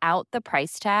fashion without the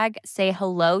price tag. Say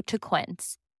hello to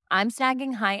Quince. I'm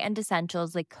snagging high-end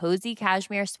essentials like cozy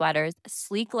cashmere sweaters,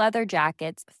 sleek leather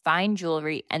jackets, fine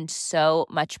jewelry, and so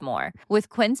much more. With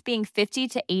Quince being 50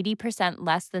 to 80%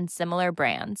 less than similar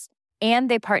brands. And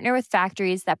they partner with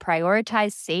factories that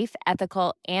prioritize safe,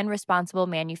 ethical, and responsible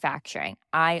manufacturing.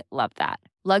 I love that.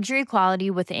 Luxury quality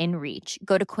within reach.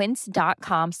 Go to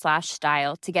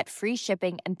quince.com/style to get free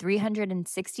shipping and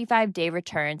 365-day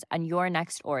returns on your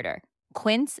next order.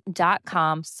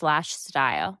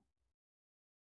 Quince.com/style.